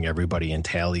rolling everybody and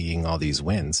tallying all these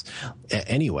wins.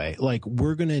 Anyway, like,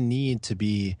 we're going to need to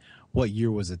be, what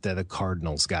year was it that the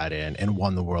Cardinals got in and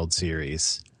won the World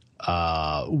Series?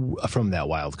 From that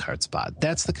wild card spot.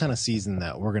 That's the kind of season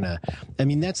that we're gonna,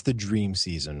 that's the dream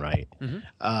season, right?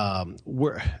 Mm-hmm.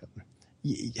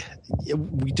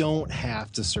 We don't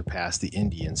have to surpass the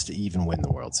Indians to even win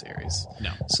the World Series.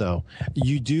 No. So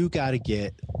you do got to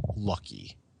get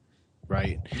lucky,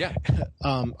 right? Yeah.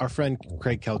 Our friend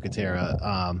Craig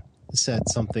Calcaterra said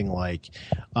something like,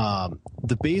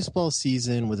 the baseball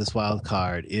season with this wild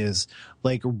card is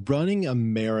like running a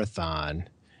marathon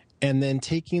and then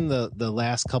taking the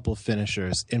last couple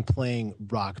finishers and playing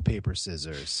rock, paper,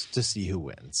 scissors to see who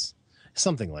wins.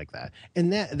 Something like that.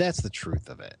 And that's the truth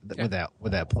of it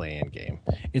with that play-in game.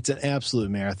 It's an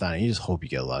absolute marathon, and you just hope you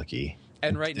get lucky.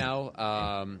 And right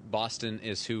now, Boston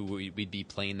is who we'd be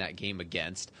playing that game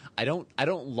against. I don't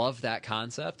love that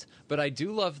concept, but I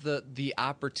do love the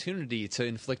opportunity to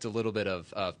inflict a little bit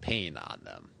of pain on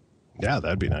them. Yeah,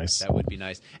 that'd be nice. That would be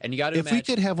nice. And you got to if we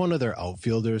could have one of their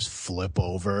outfielders flip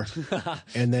over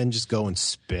and then just go and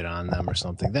spit on them or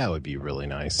something, that would be really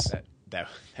nice. That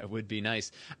would be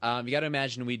nice. You got to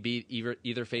imagine we'd be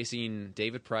either facing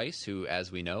David Price, who,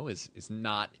 as we know, is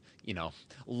not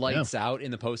lights out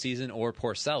in the postseason, or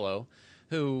Porcello,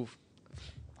 who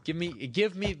give me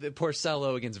the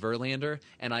Porcello against Verlander,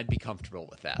 and I'd be comfortable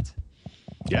with that.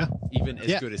 Yeah, even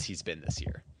as good as he's been this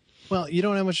year. Well, you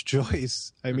don't have much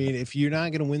choice. I mean, if you're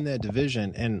not going to win that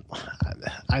division, and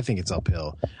I think it's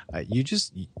uphill,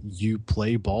 you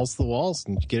play balls to the walls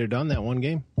and get it done that one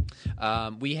game.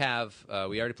 We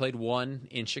already played one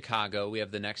in Chicago. We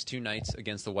have the next 2 nights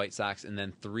against the White Sox, and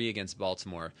then 3 against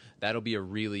Baltimore. That'll be a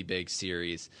really big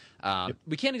series.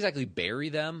 We can't exactly bury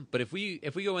them, but if we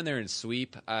go in there and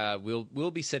sweep,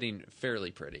 we'll be sitting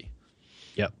fairly pretty.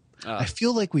 Yep. I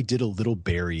feel like we did a little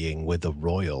burying with the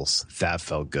Royals. That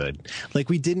felt good. Like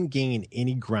we didn't gain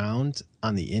any ground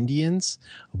on the Indians,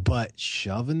 but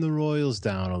shoving the Royals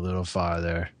down a little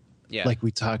farther. Yeah. Like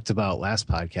we talked about last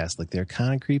podcast, like they're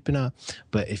kind of creeping up.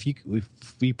 But if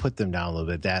we put them down a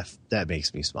little bit, that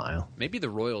makes me smile. Maybe the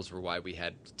Royals were why we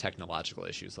had technological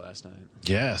issues last night.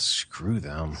 Yeah, screw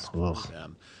them. Screw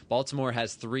them. Baltimore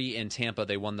has 3 in Tampa.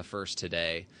 They won the first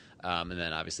today. And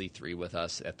then obviously 3 with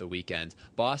us at the weekend.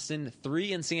 Boston,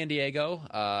 3 in San Diego,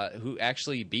 who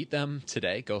actually beat them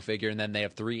today. Go figure. And then they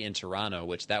have 3 in Toronto,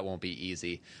 which that won't be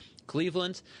easy.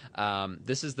 Cleveland,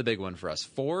 this is the big one for us.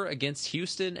 4 against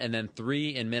Houston, and then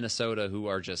 3 in Minnesota, who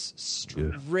are just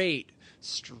straight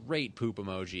poop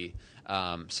emoji.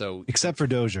 Except for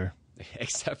Dozier.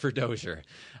 Except for Dozier.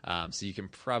 So you can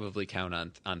probably count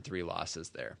on 3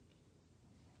 losses there.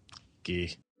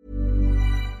 Gee.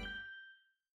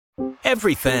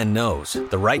 Every fan knows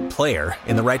the right player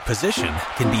in the right position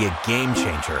can be a game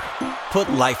changer. Put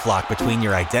LifeLock between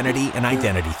your identity and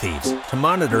identity thieves to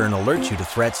monitor and alert you to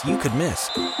threats you could miss.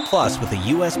 Plus, with a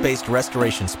U.S.-based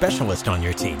restoration specialist on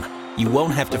your team, you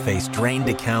won't have to face drained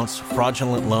accounts,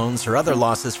 fraudulent loans, or other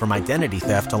losses from identity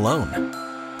theft alone.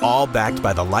 All backed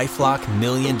by the LifeLock $1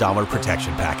 Million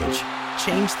Protection Package.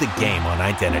 Change the game on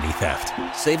identity theft.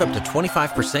 Save up to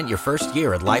 25% your first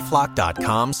year at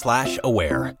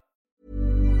LifeLock.com/aware.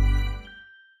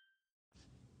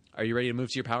 Are you ready to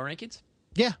move to your power rankings?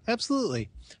 Yeah, absolutely.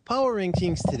 Power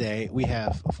rankings today, we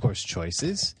have, of course,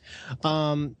 choices.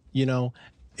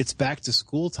 It's back to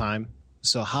school time.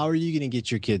 So how are you going to get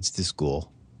your kids to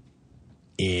school?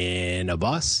 In a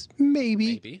bus?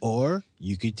 Maybe. Or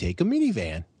you could take a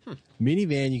minivan.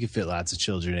 Minivan, you can fit lots of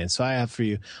children in. So I have for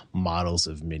you models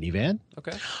of minivan.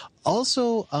 Okay.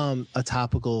 Also, a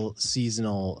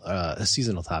seasonal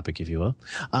topic, if you will.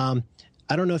 I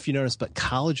don't know if you noticed, but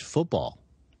college football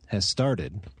has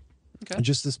started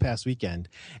just this past weekend.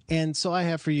 And so I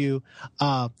have for you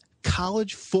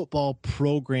college football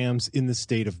programs in the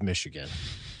state of Michigan.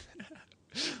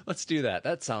 Let's do that.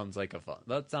 That sounds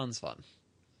fun.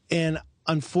 And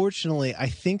unfortunately, I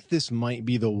think this might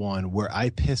be the one where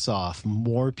I piss off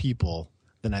more people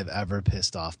than I've ever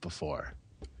pissed off before.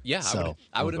 Yeah, so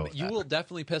I would. You will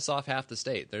definitely piss off half the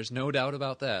state. There's no doubt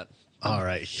about that. All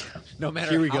right. No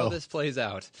matter how this plays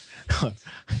out.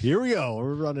 Here we go.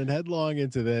 We're running headlong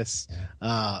into this.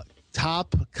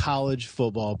 Top college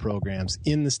football programs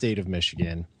in the state of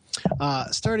Michigan.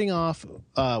 Starting off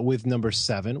with number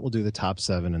 7. We'll do the top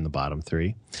 7 and the bottom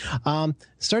 3.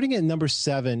 Starting at number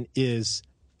 7 is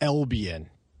Albion.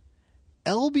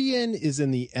 Albion is in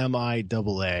the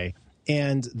MIAA,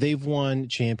 and they've won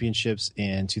championships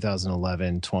in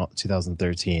 2011,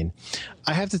 2013.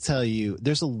 I have to tell you,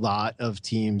 there's a lot of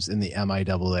teams in the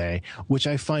MIAA, which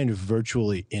I find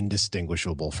virtually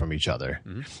indistinguishable from each other.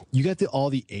 Mm-hmm. You got all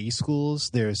the A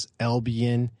schools. There's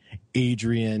Albion,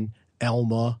 Adrian,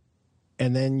 Elma,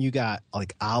 and then you got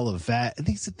like Olivet.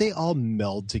 They all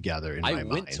meld together in my mind.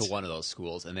 I went to one of those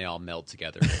schools, and they all meld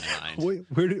together in my mind. Wait,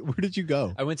 where did you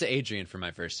go? I went to Adrian for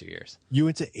my first 2 years. You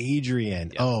went to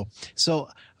Adrian. Yeah. Oh, so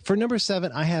for number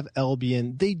 7, I have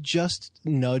Albion. They just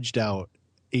nudged out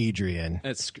Adrian.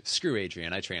 Screw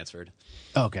Adrian. I transferred.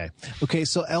 Okay.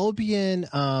 So Albion,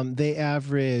 they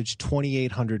average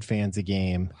 2,800 fans a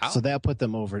game. Wow. So that put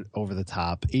them over the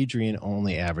top. Adrian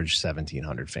only averaged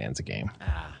 1,700 fans a game.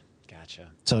 Gotcha.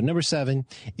 So number 7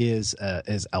 is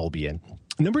Albion.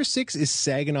 Number 6 is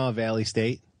Saginaw Valley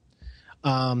State.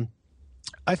 I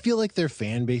feel like their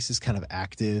fan base is kind of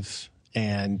active,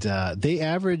 and they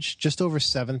average just over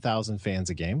 7,000 fans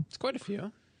a game. It's quite a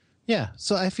few. Yeah,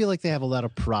 so I feel like they have a lot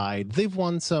of pride. They've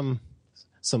won some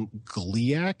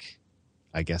GLIAC,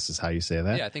 I guess is how you say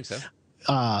that. Yeah, I think so.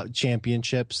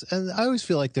 Championships, and I always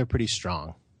feel like they're pretty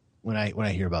strong. when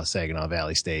I hear about Saginaw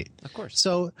Valley State. Of course.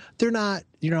 So they're not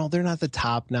the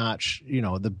top notch,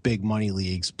 the big money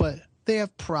leagues, but they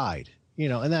have pride,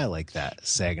 and I like that.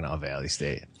 Saginaw Valley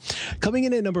State. Coming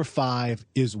in at number 5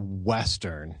 is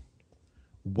Western.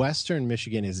 Western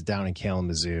Michigan is down in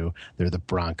Kalamazoo. They're the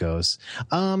Broncos.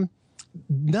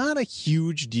 Not a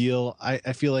huge deal.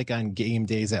 I feel like on game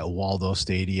days at Waldo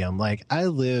Stadium, like I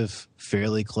live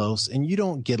fairly close, and you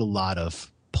don't get a lot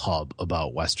of pub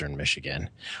about Western Michigan,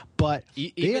 but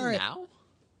even now,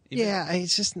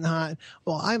 it's just not.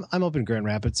 Well, I'm up in Grand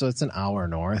Rapids, so it's an hour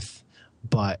north,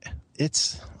 but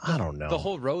I don't know. The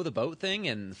whole row the boat thing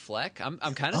and Fleck, I'm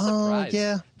kind of surprised.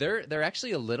 Yeah, they're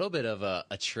actually a little bit of a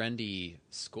trendy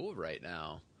school right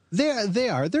now. They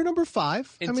are. They're number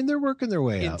 5. I mean, they're working their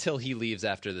way up. Until he leaves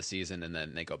after the season, and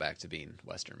then they go back to being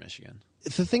Western Michigan.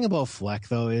 The thing about Fleck,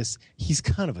 though, is he's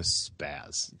kind of a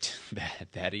spaz.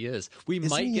 that he is. We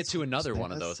might get to another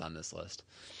one of those on this list.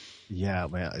 Yeah,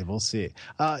 man, we'll see.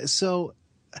 All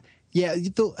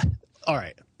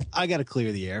right. I got to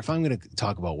clear the air. If I'm going to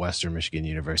talk about Western Michigan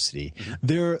University,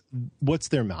 what's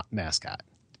their mascot?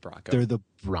 Broncos. They're the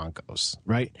Broncos,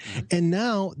 right? Mm-hmm. And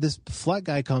now this Fleck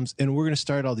guy comes, and we're going to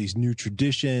start all these new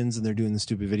traditions, and they're doing the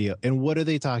stupid video. And what are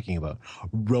they talking about?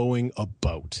 Rowing a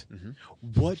boat. Mm-hmm.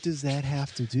 What does that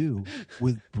have to do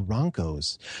with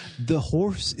Broncos? The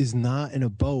horse is not in a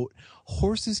boat.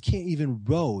 Horses can't even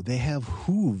row. They have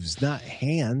hooves, not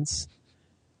hands.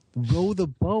 Row the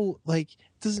boat, like,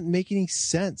 it doesn't make any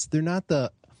sense. They're not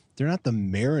the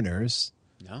Mariners.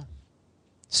 No.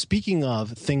 Speaking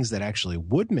of things that actually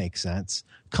would make sense,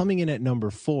 coming in at number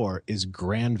 4 is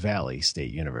Grand Valley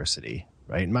State University,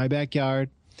 right in my backyard.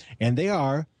 And they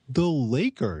are the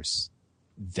Lakers.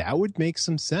 That would make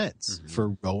some sense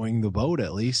for rowing the boat,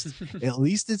 at least. At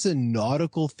least it's a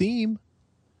nautical theme.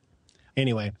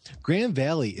 Anyway, Grand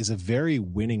Valley is a very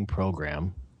winning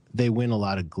program. They win a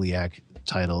lot of GLIAC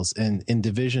titles, and in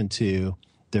Division II,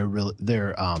 they're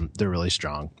really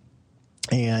strong.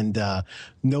 And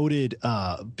noted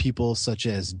people such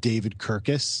as David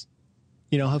Kirkus,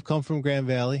 have come from Grand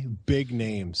Valley. Big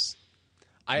names.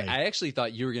 I actually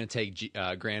thought you were going to take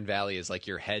Grand Valley as like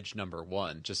your hedge number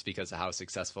 1, just because of how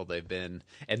successful they've been,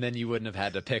 and then you wouldn't have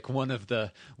had to pick one of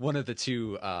the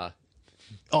two.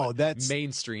 That's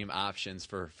mainstream options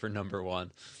for number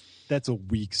 1. That's a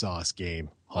weak sauce game,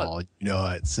 Hall. You know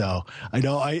it. So I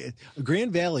know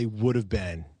Grand Valley would have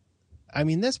been. I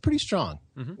mean, that's pretty strong.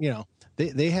 Mm-hmm.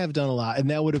 They have done a lot,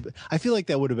 and I feel like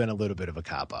that would have been a little bit of a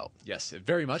cop-out. Yes, it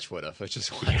very much would have, which is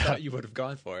why I thought you would have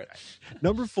gone for it.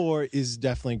 Number 4 is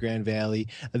definitely Grand Valley.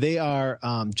 They are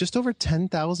just over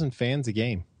 10,000 fans a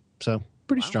game, so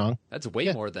pretty strong. That's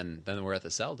way more than we're at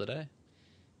the Cell today.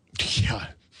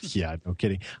 Yeah, no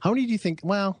kidding. How many do you think?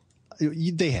 Well,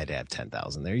 they had to have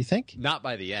 10,000 there, you think? Not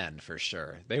by the end, for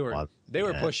sure. They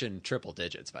were pushing triple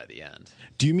digits by the end.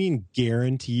 Do you mean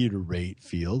guaranteed rate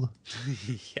field?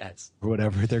 Yes. Or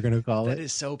whatever they're going to call it. That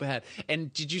is so bad.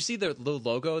 And did you see the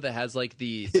logo that has like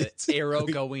the arrow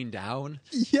going down?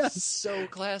 Yes. So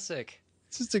classic.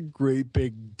 It's just a great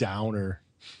big downer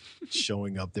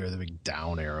showing up there, the big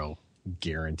down arrow,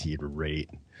 guaranteed rate.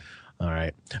 All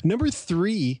right. Number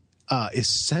 3 is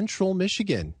Central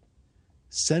Michigan.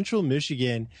 Central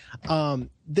Michigan,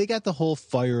 they got the whole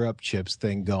fire up chips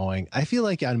thing going. I feel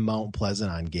like on Mount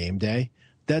Pleasant on game day,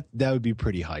 that would be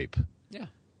pretty hype. Yeah.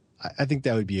 I think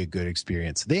that would be a good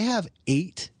experience. They have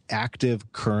 8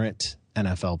 active current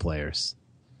NFL players.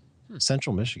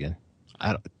 Central Michigan.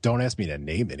 Don't ask me to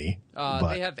name any.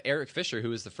 They have Eric Fisher, who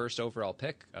was the first overall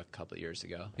pick a couple of years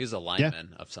ago. He was a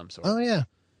lineman of some sort. Oh, yeah.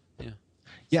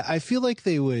 Yeah, I feel like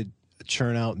they would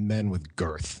churn out men with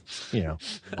girth,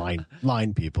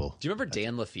 line people. Do you remember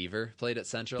Dan Lefevre played at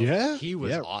Central? Yeah. He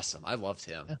was awesome. I loved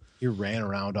him. Yeah. He ran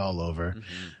around all over.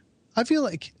 Mm-hmm. I feel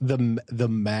like the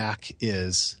MAC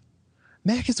is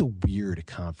a weird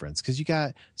conference because you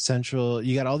got Central,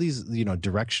 you got all these,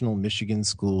 directional Michigan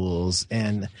schools,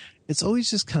 and it's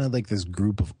always just kind of like this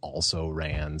group of also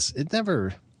rans.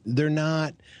 They're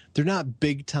not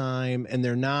big time, and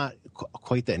they're not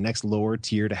quite that next lower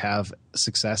tier to have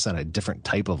success on a different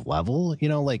type of level,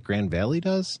 like Grand Valley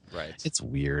does. Right. It's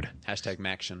weird.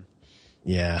 #Maction.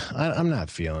 Yeah, I'm not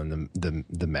feeling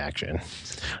the Maction.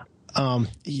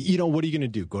 What are you going to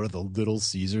do? Go to the Little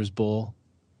Caesars Bowl?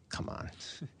 Come on.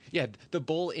 Yeah, the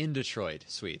bowl in Detroit.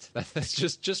 Sweet. That's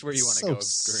just where you want to go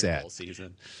during bowl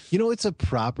season. It's a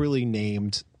properly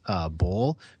named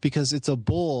bowl because it's a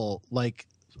bowl like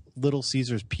Little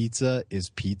Caesars Pizza is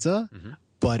pizza,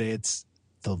 but it's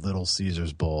the Little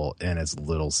Caesars Bowl and it's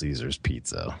Little Caesars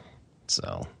Pizza.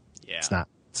 So it's not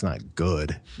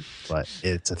good, but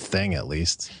it's a thing at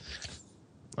least.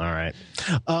 All right.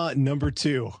 Number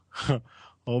 2.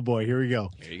 Oh boy, here we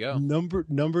go. Here you go.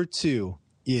 Number 2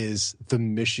 is the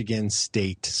Michigan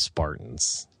State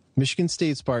Spartans. Michigan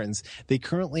State Spartans, they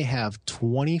currently have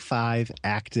 25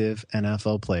 active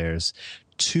NFL players,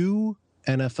 2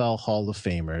 NFL Hall of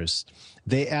Famers.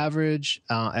 They average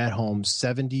at home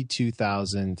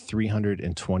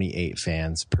 72,328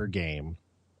 fans per game.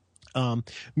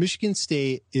 Michigan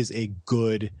State is a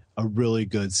really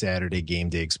good Saturday game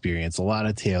day experience. A lot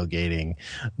of tailgating,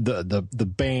 the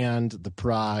band, the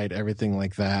pride, everything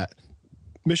like that.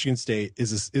 Michigan State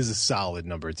is a solid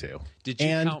number 2. Did you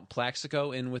count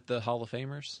Plaxico in with the Hall of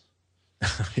Famers?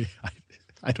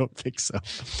 I don't think so.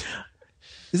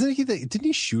 Isn't he? Didn't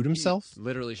he shoot himself? He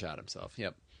literally shot himself.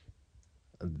 Yep.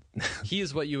 He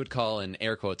is what you would call, in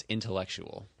air quotes,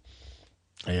 intellectual.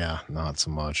 Yeah, not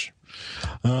so much.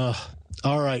 All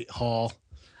right, Hall.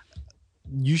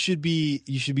 You should be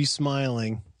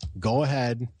smiling. Go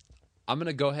ahead. I'm going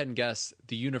to go ahead and guess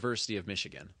the University of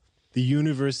Michigan. The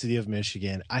University of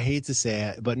Michigan. I hate to say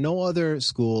it, but no other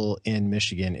school in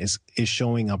Michigan is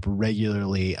showing up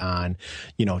regularly on,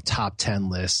 top 10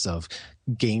 lists of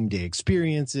game day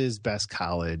experiences, best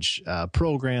college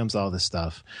programs, all this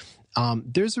stuff.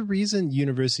 There's a reason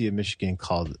University of Michigan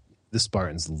called the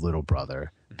Spartans little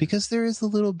brother, because there is a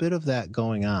little bit of that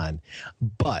going on.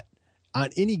 But on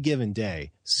any given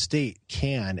day, State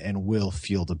can and will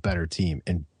field a better team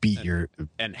and beat your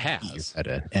has.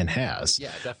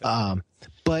 Yeah, definitely.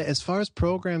 But as far as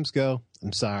programs go,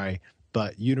 I'm sorry,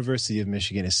 but University of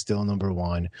Michigan is still number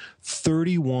 1.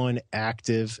 31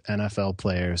 active NFL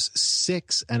players,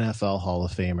 6 NFL Hall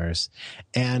of Famers,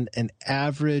 and an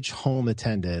average home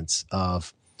attendance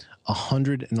of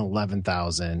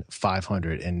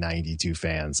 111,592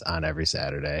 fans on every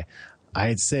Saturday.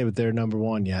 I'd say that they're number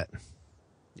 1 yet.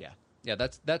 Yeah,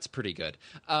 that's pretty good.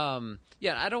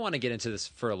 Yeah, I don't want to get into this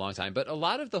for a long time, but a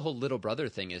lot of the whole little brother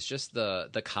thing is just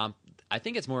the comp. I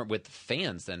think it's more with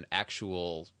fans than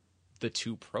the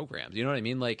 2 programs. You know what I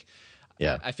mean? Like,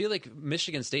 yeah, I feel like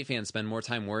Michigan State fans spend more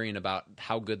time worrying about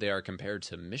how good they are compared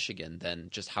to Michigan than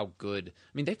just how good.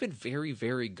 I mean, they've been very,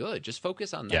 very good. Just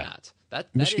focus on that. That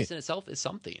is in itself is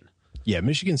something. Yeah,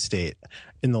 Michigan State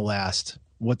in the last,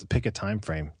 pick a time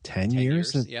frame, 10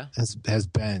 years has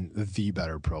been the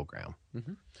better program.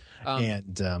 Mm-hmm.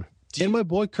 And my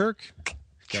boy Kirk.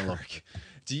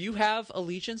 Do you have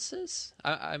allegiances?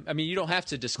 I mean, you don't have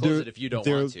to disclose it if you don't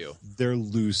want to. They're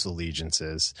loose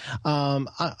allegiances.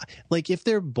 Like if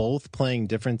they're both playing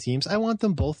different teams, I want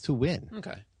them both to win.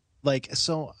 Okay. Like,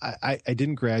 so I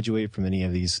didn't graduate from any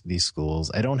of these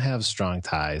schools. I don't have strong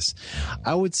ties.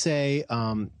 I would say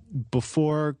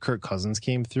before Kirk Cousins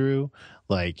came through,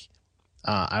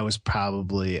 I was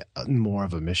probably more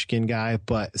of a Michigan guy,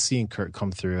 but seeing Kirk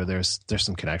come through, there's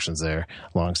some connections there.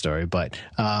 Long story, but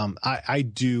I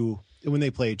do. When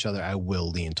they play each other, I will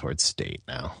lean towards State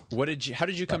now. How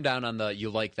did you come down on the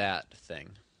you like that thing?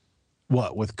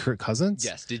 What, with Kirk Cousins?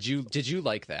 Yes. Did you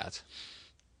like that?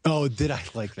 Oh, did I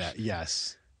like that?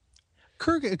 Yes.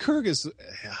 Kirk is,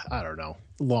 I don't know,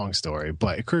 long story,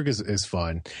 but Kirk is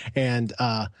fun. And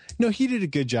he did a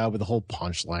good job with the whole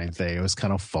punchline thing. It was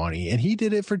kind of funny. And he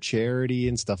did it for charity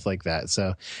and stuff like that.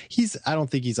 So I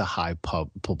don't think he's a high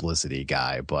publicity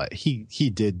guy, but he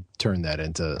did turn that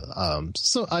into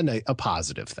a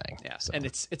positive thing. Yeah. So. And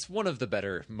it's one of the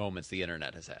better moments the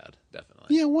internet has had,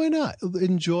 definitely. Yeah, why not?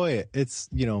 Enjoy it. It's,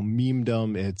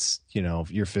 memedom. It's,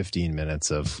 your 15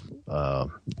 minutes of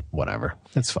whatever.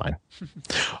 It's fine.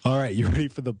 All right, you ready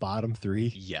for the bottom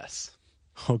 3? Yes.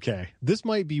 Okay. This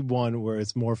might be one where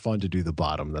it's more fun to do the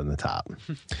bottom than the top.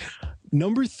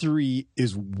 Number 3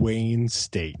 is Wayne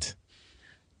State.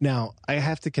 Now, I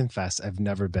have to confess, I've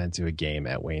never been to a game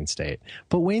at Wayne State,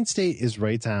 but Wayne State is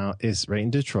right in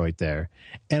Detroit there,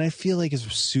 and I feel like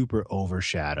it's super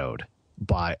overshadowed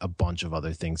by a bunch of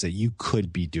other things that you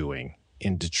could be doing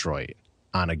in Detroit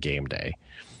on a game day.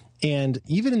 And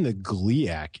even in the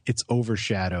GLIAC, it's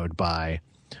overshadowed by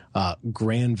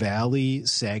Grand Valley,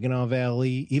 Saginaw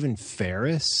Valley, even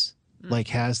Ferris,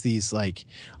 has these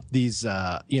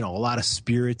a lot of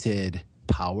spirited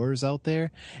powers out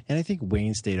there. And I think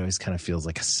Wayne State always kind of feels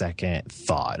like a second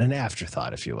thought, an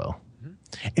afterthought, if you will.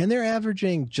 Mm-hmm. And they're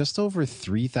averaging just over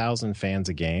 3,000 fans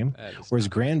a game, whereas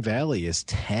Grand Valley is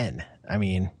 10. I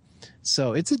mean,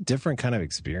 so it's a different kind of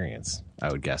experience,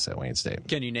 I would guess, at Wayne State.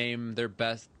 Can you name their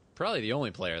best? Probably the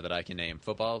only player that I can name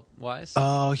football-wise.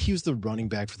 Oh, he was the running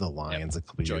back for the Lions a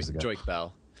couple years ago. Joik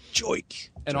Bell.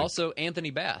 And also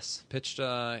Anthony Bass pitched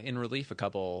in relief a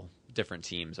couple different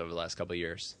teams over the last couple of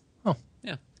years. Oh.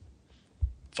 Yeah.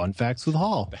 fun facts with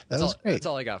Hall. That was great. That's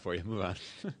all I got for you. Move on.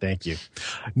 Thank you.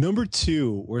 Number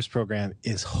 2 worst program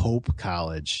is Hope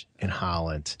College in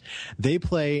Holland. They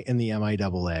play in the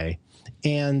MIAA,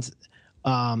 and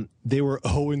they were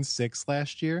 0-6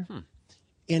 last year.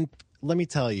 And let me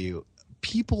tell you,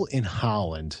 people in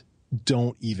Holland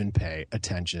don't even pay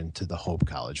attention to the Hope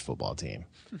College football team.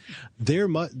 They're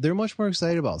much more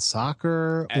excited about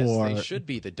soccer. As they should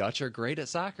be. The Dutch are great at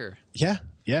soccer. Yeah.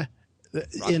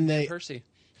 Robin Van Persie.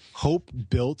 Hope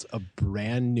built a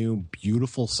brand new,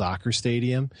 beautiful soccer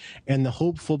stadium, and the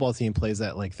Hope football team plays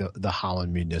at like the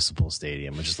Holland Municipal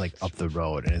Stadium, which is like up the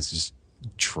road, and it's just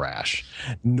trash.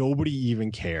 Nobody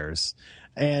even cares.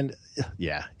 And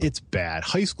yeah, it's bad.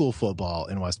 High school football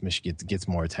in West Michigan gets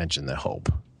more attention than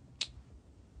Hope.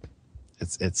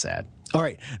 It's sad. All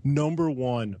right, number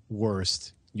 1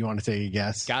 worst. You want to take a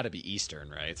guess? Got to be Eastern,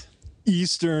 right?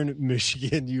 Eastern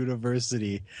Michigan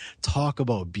University. Talk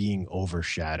about being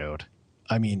overshadowed.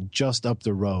 I mean, just up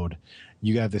the road,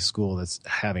 you have this school that's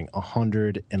having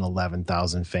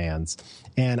 111,000 fans,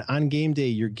 and on game day,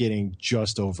 you're getting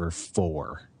just over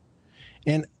 4.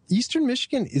 And Eastern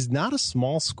Michigan is not a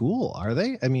small school, are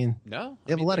they? I mean, no.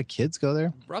 They have a lot of kids go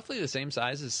there. Roughly the same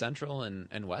size as Central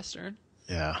and Western.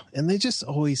 Yeah, and they just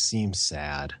always seem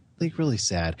sad. Like really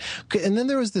sad. And then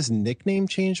there was this nickname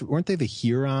change. Weren't they the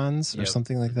Hurons or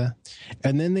something like that?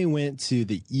 And then they went to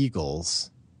the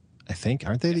Eagles, I think.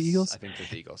 Aren't they the Eagles? I think they're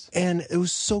the Eagles. And it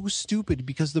was so stupid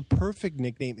because the perfect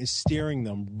nickname is staring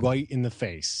them right in the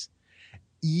face.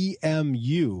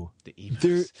 EMU. The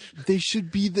Emus. They should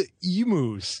be the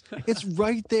Emus. It's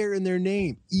right there in their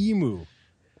name. Emu.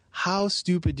 How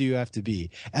stupid do you have to be?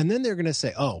 And then they're going to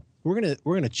say, oh, we're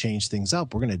gonna change things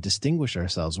up. We're gonna distinguish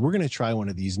ourselves. We're gonna try one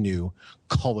of these new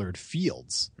colored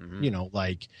fields. You know,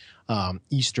 like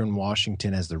Eastern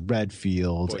Washington has the red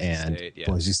field,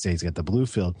 Boise State's got the blue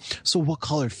field. So what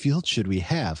colored field should we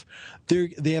have?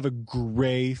 They have a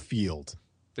gray field.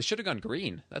 They should have gone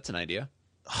green. That's an idea.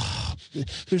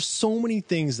 There's so many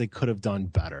things they could have done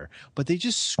better, but they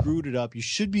just screwed it up. You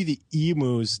should be the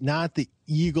Emus, not the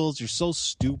Eagles. You're so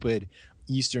stupid.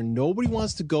 Eastern. Nobody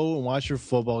wants to go and watch your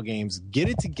football games. Get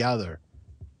it together.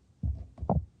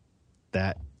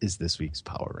 That is this week's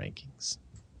Power Rankings.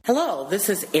 Hello, this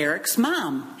is Eric's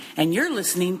mom, and you're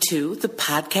listening to the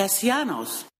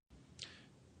Podcastellanos.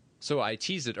 So I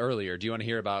teased it earlier. Do you want to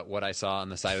hear about what I saw on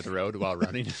the side of the road while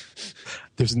running?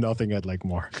 There's nothing I'd like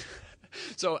more.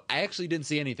 So I actually didn't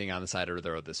see anything on the side of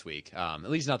the road this week, at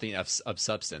least nothing of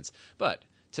substance. But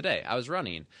today I was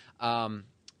running.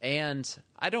 And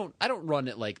I don't run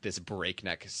at like this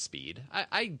breakneck speed.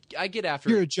 I get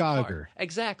after. You're a jogger. Hard.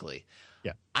 Exactly.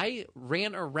 Yeah. I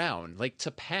ran around like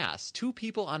to pass 2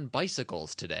 people on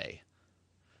bicycles today.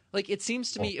 Like it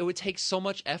seems to me it would take so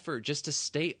much effort just to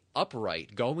stay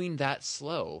upright going that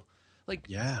slow. Like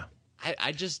yeah.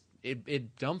 I just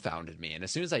it dumbfounded me. And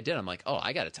as soon as I did, I'm like, oh,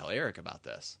 I got to tell Eric about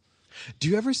this. Do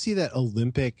you ever see that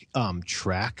Olympic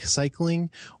track cycling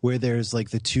where there's like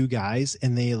the 2 guys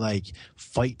and they like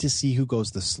fight to see who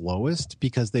goes the slowest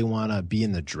because they want to be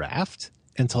in the draft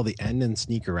until the end and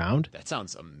sneak around? That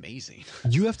sounds amazing.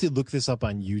 You have to look this up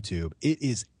on YouTube. It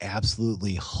is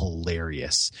absolutely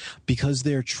hilarious because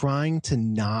they're trying to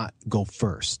not go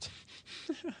first.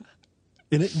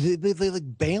 And they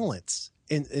like balance.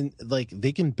 And like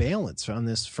they can balance on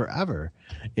this forever.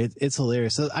 It's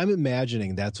hilarious. So I'm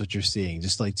imagining that's what you're seeing.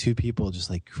 Just like 2 people just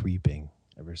like creeping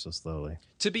ever so slowly.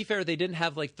 To be fair, they didn't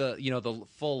have like the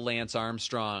full Lance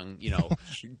Armstrong,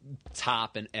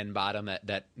 top and bottom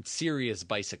that serious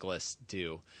bicyclists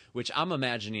do, which I'm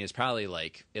imagining is probably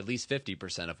like at least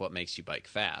 50% of what makes you bike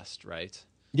fast, right?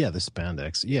 Yeah, the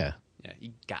spandex. Yeah. Yeah,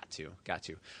 you got to.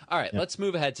 All right, Let's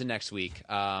move ahead to next week.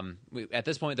 At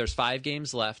this point, there's 5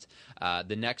 games left.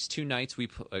 The next 2 nights, we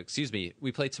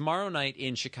play tomorrow night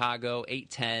in Chicago,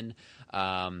 8:10.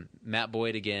 Matt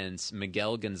Boyd against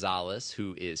Miguel Gonzalez,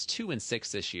 who is 2-6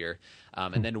 this year.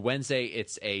 And then Wednesday,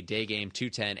 it's a day game,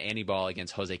 2:10, Annie Ball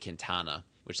against Jose Quintana,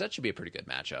 which that should be a pretty good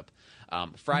matchup.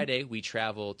 Friday, we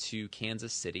travel to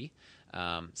Kansas City.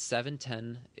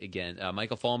 7:10 again.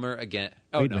 Michael Fulmer again.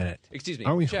 Oh, Wait a minute. Excuse me.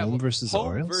 Are we home versus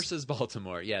Orioles? Versus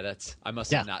Baltimore. Yeah, I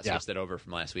must have not switched that over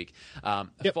from last week.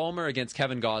 Fulmer against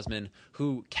Kevin Gausman,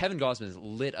 who Kevin Gausman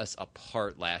lit us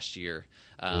apart last year.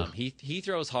 He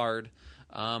throws hard.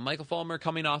 Michael Fulmer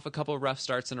coming off a couple of rough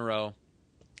starts in a row.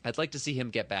 I'd like to see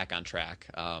him get back on track.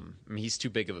 I mean, he's too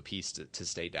big of a piece to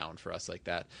stay down for us like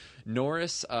that.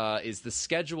 Norris is the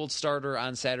scheduled starter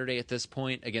on Saturday at this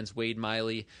point against Wade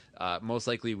Miley. Most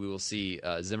likely we will see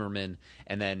Zimmerman.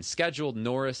 And then scheduled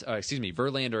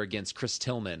Verlander against Chris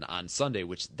Tillman on Sunday,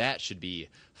 which that should be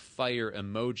fire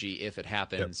emoji if it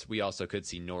happens. Yep. We also could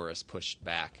see Norris pushed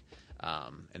back.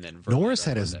 And then Verlander Norris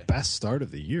had his best start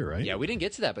of the year, right? Yeah, we didn't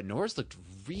get to that, but Norris looked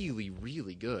really,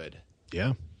 really good.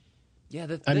 Yeah. Yeah,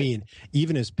 I mean,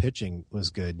 even his pitching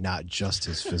was good, not just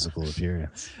his physical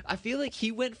appearance. I feel like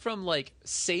he went from like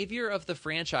savior of the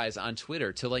franchise on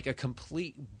Twitter to like a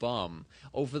complete bum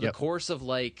over the course of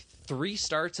like 3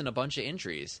 starts and a bunch of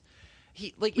injuries.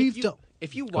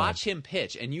 If you watch him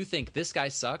pitch and you think this guy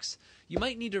sucks, you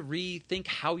might need to rethink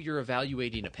how you're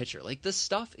evaluating a pitcher. Like, the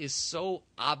stuff is so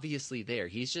obviously there.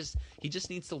 He just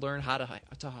needs to learn how to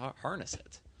harness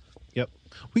it. Yep.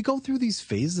 We go through these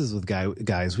phases with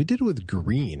guys. We did it with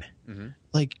Green. Mm-hmm.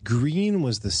 Like, Green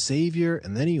was the savior,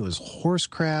 and then he was horse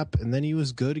crap, and then he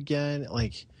was good again.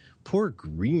 Like, poor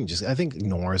Green. I think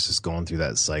Norris is going through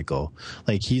that cycle.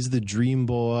 Like, he's the dream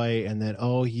boy, and then,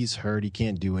 he's hurt. He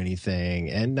can't do anything.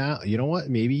 And now, you know what?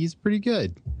 Maybe he's pretty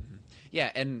good. Yeah,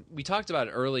 and we talked about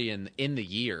it early in the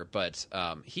year, but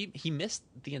he missed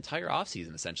the entire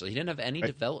offseason, essentially. He didn't have any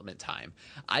development time.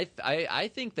 I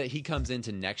think that he comes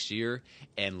into next year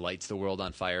and lights the world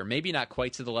on fire. Maybe not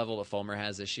quite to the level that Fulmer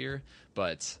has this year,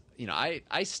 but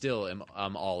I still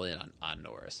am all in on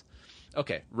Norris.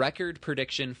 Okay, record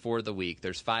prediction for the week.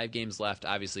 There's 5 games left.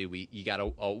 Obviously, you got a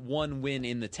 1 win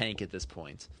in the tank at this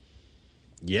point.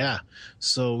 Yeah.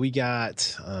 So we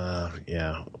got,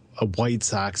 a White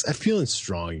Sox. I'm feeling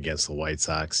strong against the White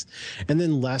Sox, and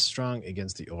then less strong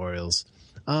against the Orioles.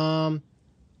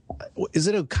 Is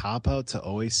it a cop out to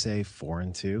always say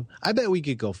 4-2? I bet we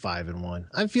could go 5-1.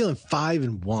 I'm feeling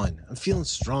 5-1. I'm feeling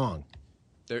strong.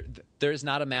 There's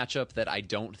not a matchup that I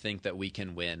don't think that we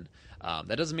can win.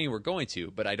 That doesn't mean we're going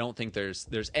to, but I don't think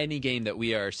there's any game that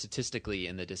we are statistically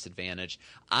in the disadvantage.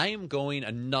 I am going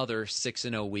another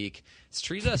 6-0 week. It's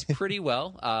treated us pretty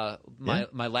well. My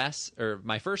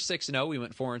first 6-0, we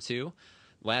went 4-2.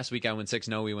 Last week I went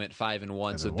 6-0, we went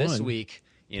 5-1. So this week,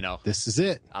 this is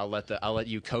it. I'll let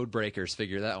you code breakers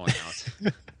figure that one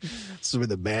out. This is where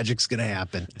the magic's going to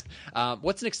happen.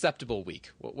 What's an acceptable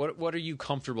week? What are you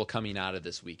comfortable coming out of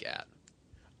this week at?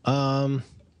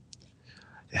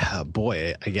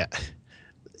 Boy, I get,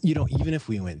 even if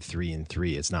we went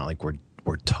 3-3, it's not like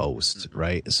we're toast,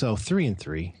 right? So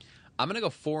 3-3. I'm going to go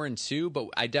 4-2, but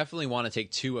I definitely want to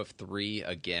take 2 of 3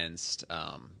 against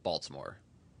Baltimore.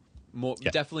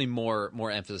 Definitely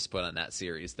more emphasis put on that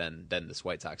series than this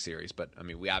White Sox series. But I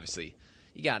mean, we obviously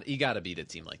you got to beat a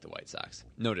team like the White Sox.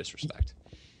 No disrespect.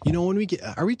 When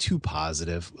are we too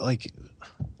positive? Like,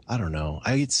 I don't know.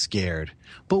 I get scared,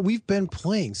 but we've been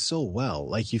playing so well.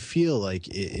 Like, you feel like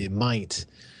it might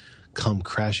come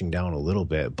crashing down a little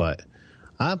bit, but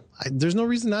there's no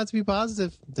reason not to be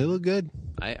positive. They look good.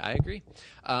 I agree.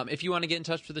 If you want to get in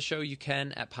touch with the show, you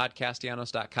can at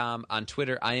podcastellanos.com. On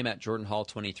Twitter, I am at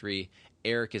JordanHall23.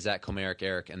 Eric is at Comeric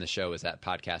Eric, and the show is at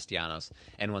Podcastellanos.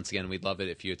 And once again, we'd love it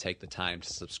if you would take the time to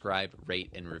subscribe,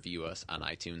 rate, and review us on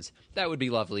iTunes. That would be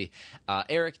lovely.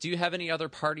 Eric, do you have any other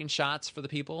parting shots for the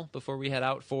people before we head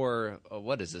out for,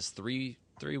 what is this, 3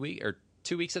 weeks or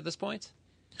 2 weeks at this point?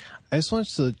 I just want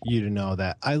you to know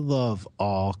that I love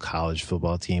all college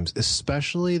football teams,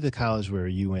 especially the college where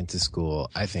you went to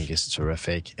school. I think it's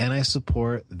terrific, and I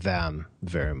support them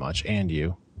very much, and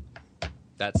you.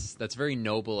 That's very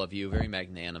noble of you, very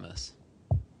magnanimous.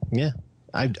 Yeah,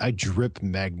 I drip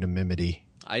magnanimity.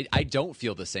 I don't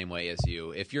feel the same way as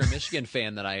you. If you're a Michigan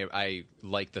fan, then I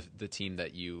like the team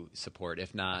that you support.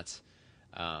 If not,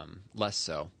 less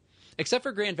so. Except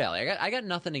for Grand Valley. I got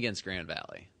nothing against Grand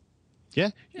Valley.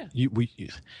 Yeah.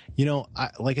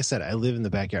 Like I said, I live in the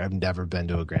backyard. I've never been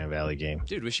to a Grand Valley game.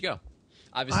 Dude, we should go.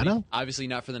 Obviously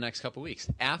not for the next couple weeks.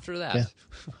 After that. Yeah.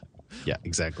 Yeah,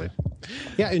 exactly.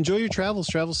 Yeah, enjoy your travels.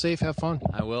 Travel safe. Have fun.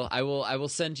 I will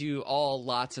send you all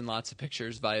lots and lots of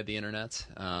pictures via the internet.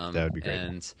 That would be great.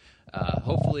 And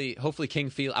hopefully King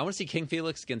Felix. I want to see King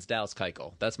Felix against Dallas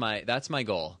Keuchel. That's my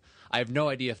goal. I have no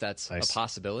idea if that's a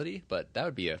possibility, but that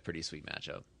would be a pretty sweet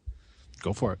matchup.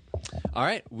 Go for it. All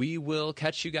right, we will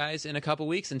catch you guys in a couple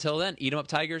weeks. Until then, eat 'em up,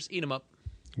 Tigers. Eat 'em up.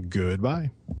 Goodbye.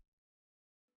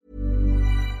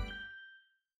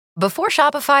 Before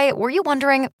Shopify, were you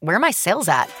wondering, where are my sales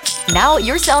at? Now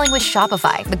you're selling with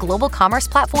Shopify, the global commerce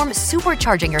platform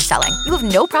supercharging your selling. You have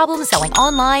no problem selling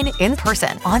online, in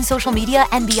person, on social media,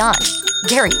 and beyond.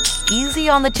 Gary, easy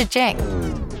on the cha-ching.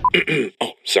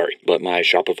 Oh, sorry, but my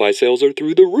Shopify sales are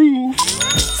through the roof.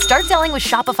 Start selling with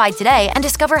Shopify today and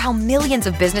discover how millions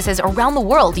of businesses around the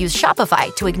world use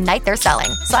Shopify to ignite their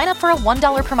selling. Sign up for a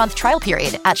 $1 per month trial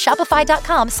period at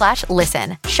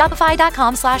shopify.com/listen.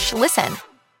 Shopify.com/listen.